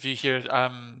alternative view here.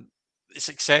 The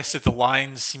success of the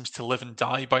Lions seems to live and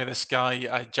die by this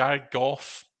guy. Jared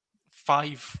Goff,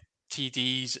 5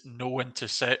 TDs, no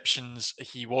interceptions.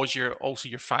 He was also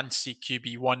your fantasy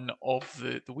QB1 of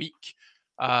the week,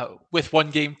 with 1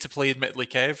 game to play, admittedly,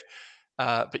 Kev.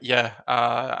 But yeah,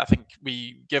 I think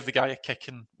we give the guy a kick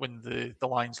when the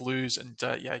Lions lose, and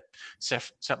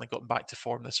certainly gotten back to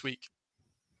form this week.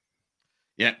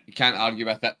 Yeah, you can't argue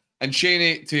with it. And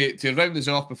Shaney, to round us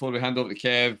off before we hand over to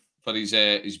Kev for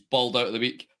his balled out of the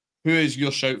week, who is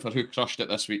your shout for who crushed it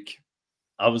this week?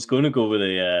 I was going to go with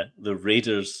the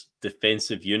Raiders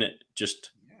defensive unit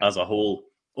just as a whole.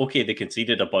 Okay, they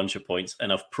conceded a bunch of points,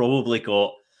 and I've probably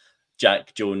got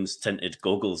Jack Jones tinted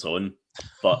goggles on,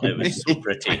 but it was so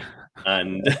pretty.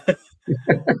 And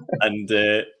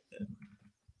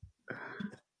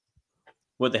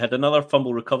they had another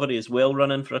fumble recovery as well,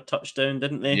 running for a touchdown,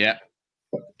 didn't they? Yeah.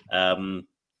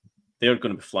 They're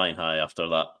going to be flying high after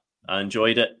that. I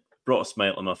enjoyed it. Brought a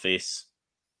smile to my face.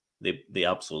 They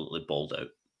absolutely balled out.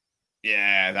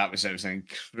 Yeah, that was everything.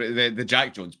 The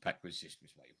Jack Jones pick was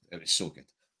wild. It was so good.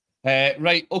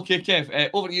 Right, okay,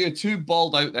 Kev. Over to you. 2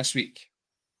 balled out this week.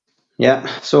 Yeah.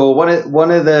 So one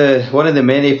of the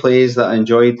many plays that I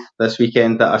enjoyed this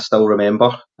weekend that I still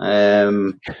remember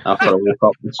after I woke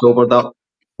up and sobered up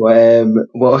was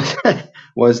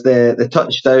the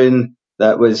touchdown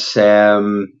that was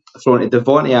thrown to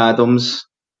Devontae Adams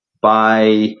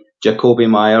by Jacoby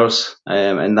Myers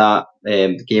in that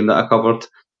game that I covered.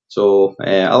 So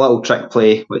a little trick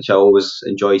play, which I always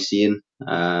enjoy seeing.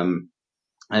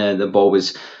 The ball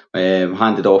was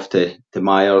handed off to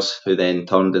Myers, who then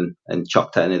turned and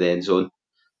chucked it into the end zone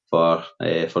for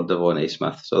Devontae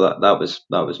Smith. So that was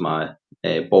my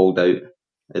balled out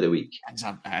of the week.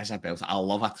 As a belt, I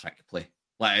love a trick play.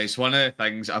 Like, it's one of the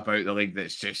things about the league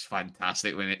that's just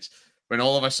fantastic when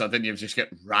all of a sudden you've just got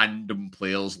random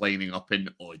players lining up in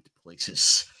odd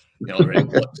places. You know, right,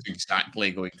 what's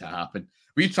exactly going to happen?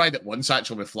 We tried it once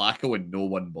actually with Flacco and no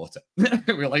one bought it.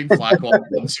 We lined Flacco up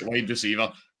once at wide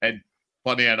receiver, and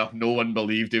funny enough, no one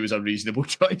believed it was a reasonable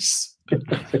choice.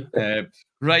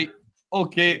 Right.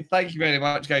 Okay, thank you very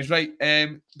much, guys. Right,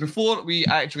 before we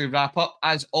actually wrap up,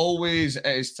 as always, it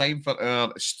is time for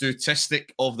our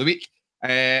statistic of the week.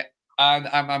 And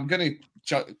I'm going to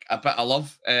chuck a bit of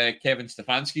love Kevin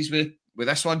Stefanski's with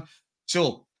this one.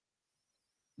 So,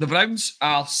 the Browns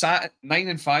are sat at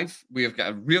 9-5. We have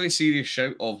got a really serious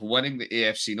shout of winning the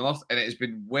AFC North, and it has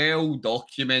been well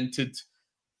documented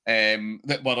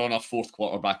that we're on our 4th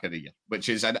quarterback of the year, which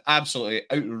is an absolutely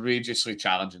outrageously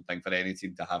challenging thing for any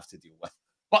team to have to deal with.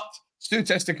 But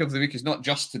statistic of the week is not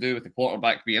just to do with the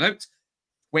quarterback being out.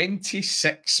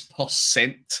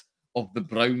 26% of the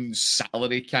Browns'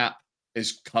 salary cap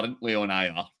is currently on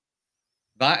IR.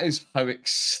 That is how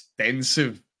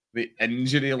extensive the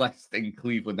injury list in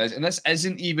Cleveland is. And this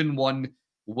isn't even one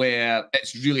where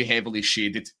it's really heavily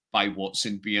shaded by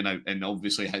Watson being out and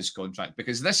obviously his contract,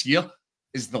 because this year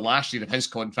is the last year of his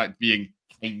contract being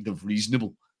kind of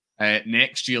reasonable.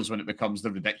 Next year's when it becomes the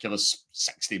ridiculous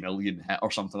 60 million hit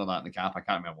or something like that in the cap. I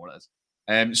can't remember what it is.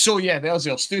 So yeah, there's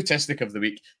your statistic of the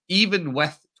week. Even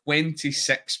with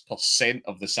 26%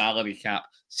 of the salary cap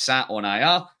sat on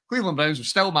IR, Cleveland Browns have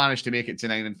still managed to make it to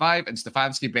 9-5, and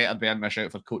Stefanski better be in my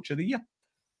shout for Coach of the Year.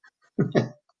 Do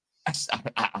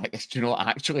you know what? I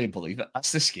actually believe it.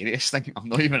 That's the scariest thing. I'm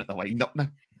not even at the wind-up now.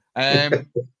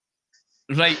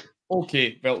 Right.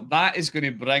 Okay, well, that is going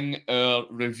to bring our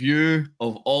review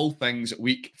of all things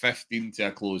Week 15 to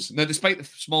a close. Now, despite the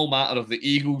small matter of the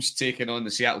Eagles taking on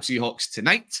the Seattle Seahawks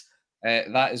tonight,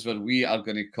 that is where we are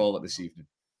going to call it this evening.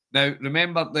 Now,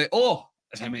 remember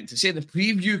as I meant to say, the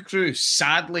preview crew,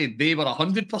 sadly, they were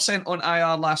 100% on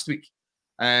IR last week.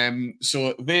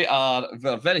 So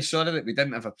we're very sorry that we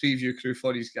didn't have a preview crew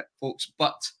for you folks,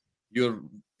 but your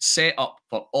setup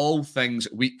for all things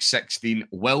Week 16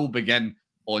 will begin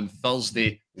on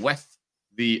Thursday with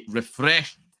the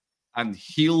refreshed and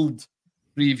healed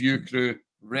preview crew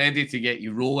ready to get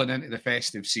you rolling into the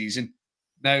festive season.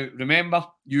 Now, remember,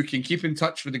 you can keep in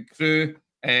touch with the crew.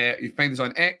 You find us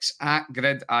on X at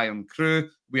Gridiron-Crew.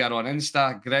 We are on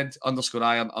Insta,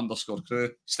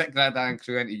 grid_iron_crew. Stick Gridiron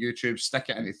Crew into YouTube, stick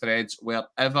it into Threads,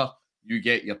 wherever you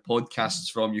get your podcasts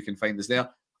from, you can find us there.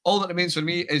 All that remains for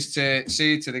me is to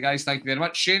say to the guys, thank you very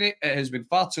much. Shaney, it has been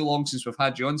far too long since we've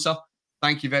had you on, sir.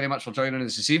 Thank you very much for joining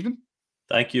us this evening.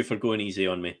 Thank you for going easy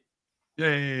on me.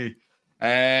 Yay.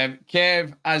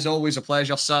 Kev, as always, a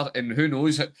pleasure, sir. And who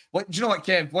knows? Do you know what,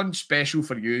 Kev? One special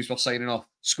for you as we're signing off.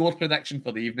 Score prediction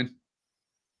for the evening.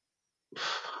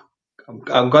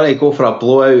 I'm going to go for a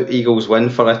blowout Eagles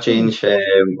win for a change.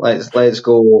 Let's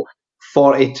go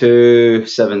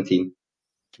 42-17.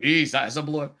 Jeez, that is a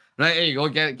blowout. Right, there you go.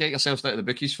 Get yourselves out of the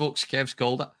bookies, folks. Kev's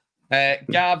called it.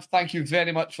 Gav, thank you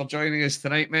very much for joining us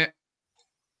tonight, mate.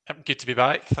 Good to be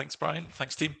back. Thanks, Brian.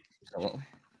 Thanks, team. Absolutely.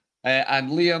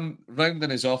 And Liam,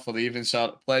 rounding us off for the evening,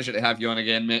 sir. Pleasure to have you on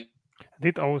again, mate.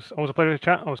 Indeed, always a pleasure to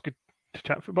chat. Always good to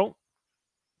chat football.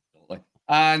 Absolutely.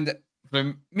 And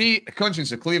from me,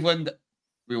 Conscience of Cleveland,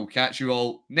 we will catch you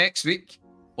all next week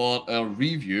for our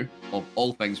review of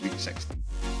all things Week 16.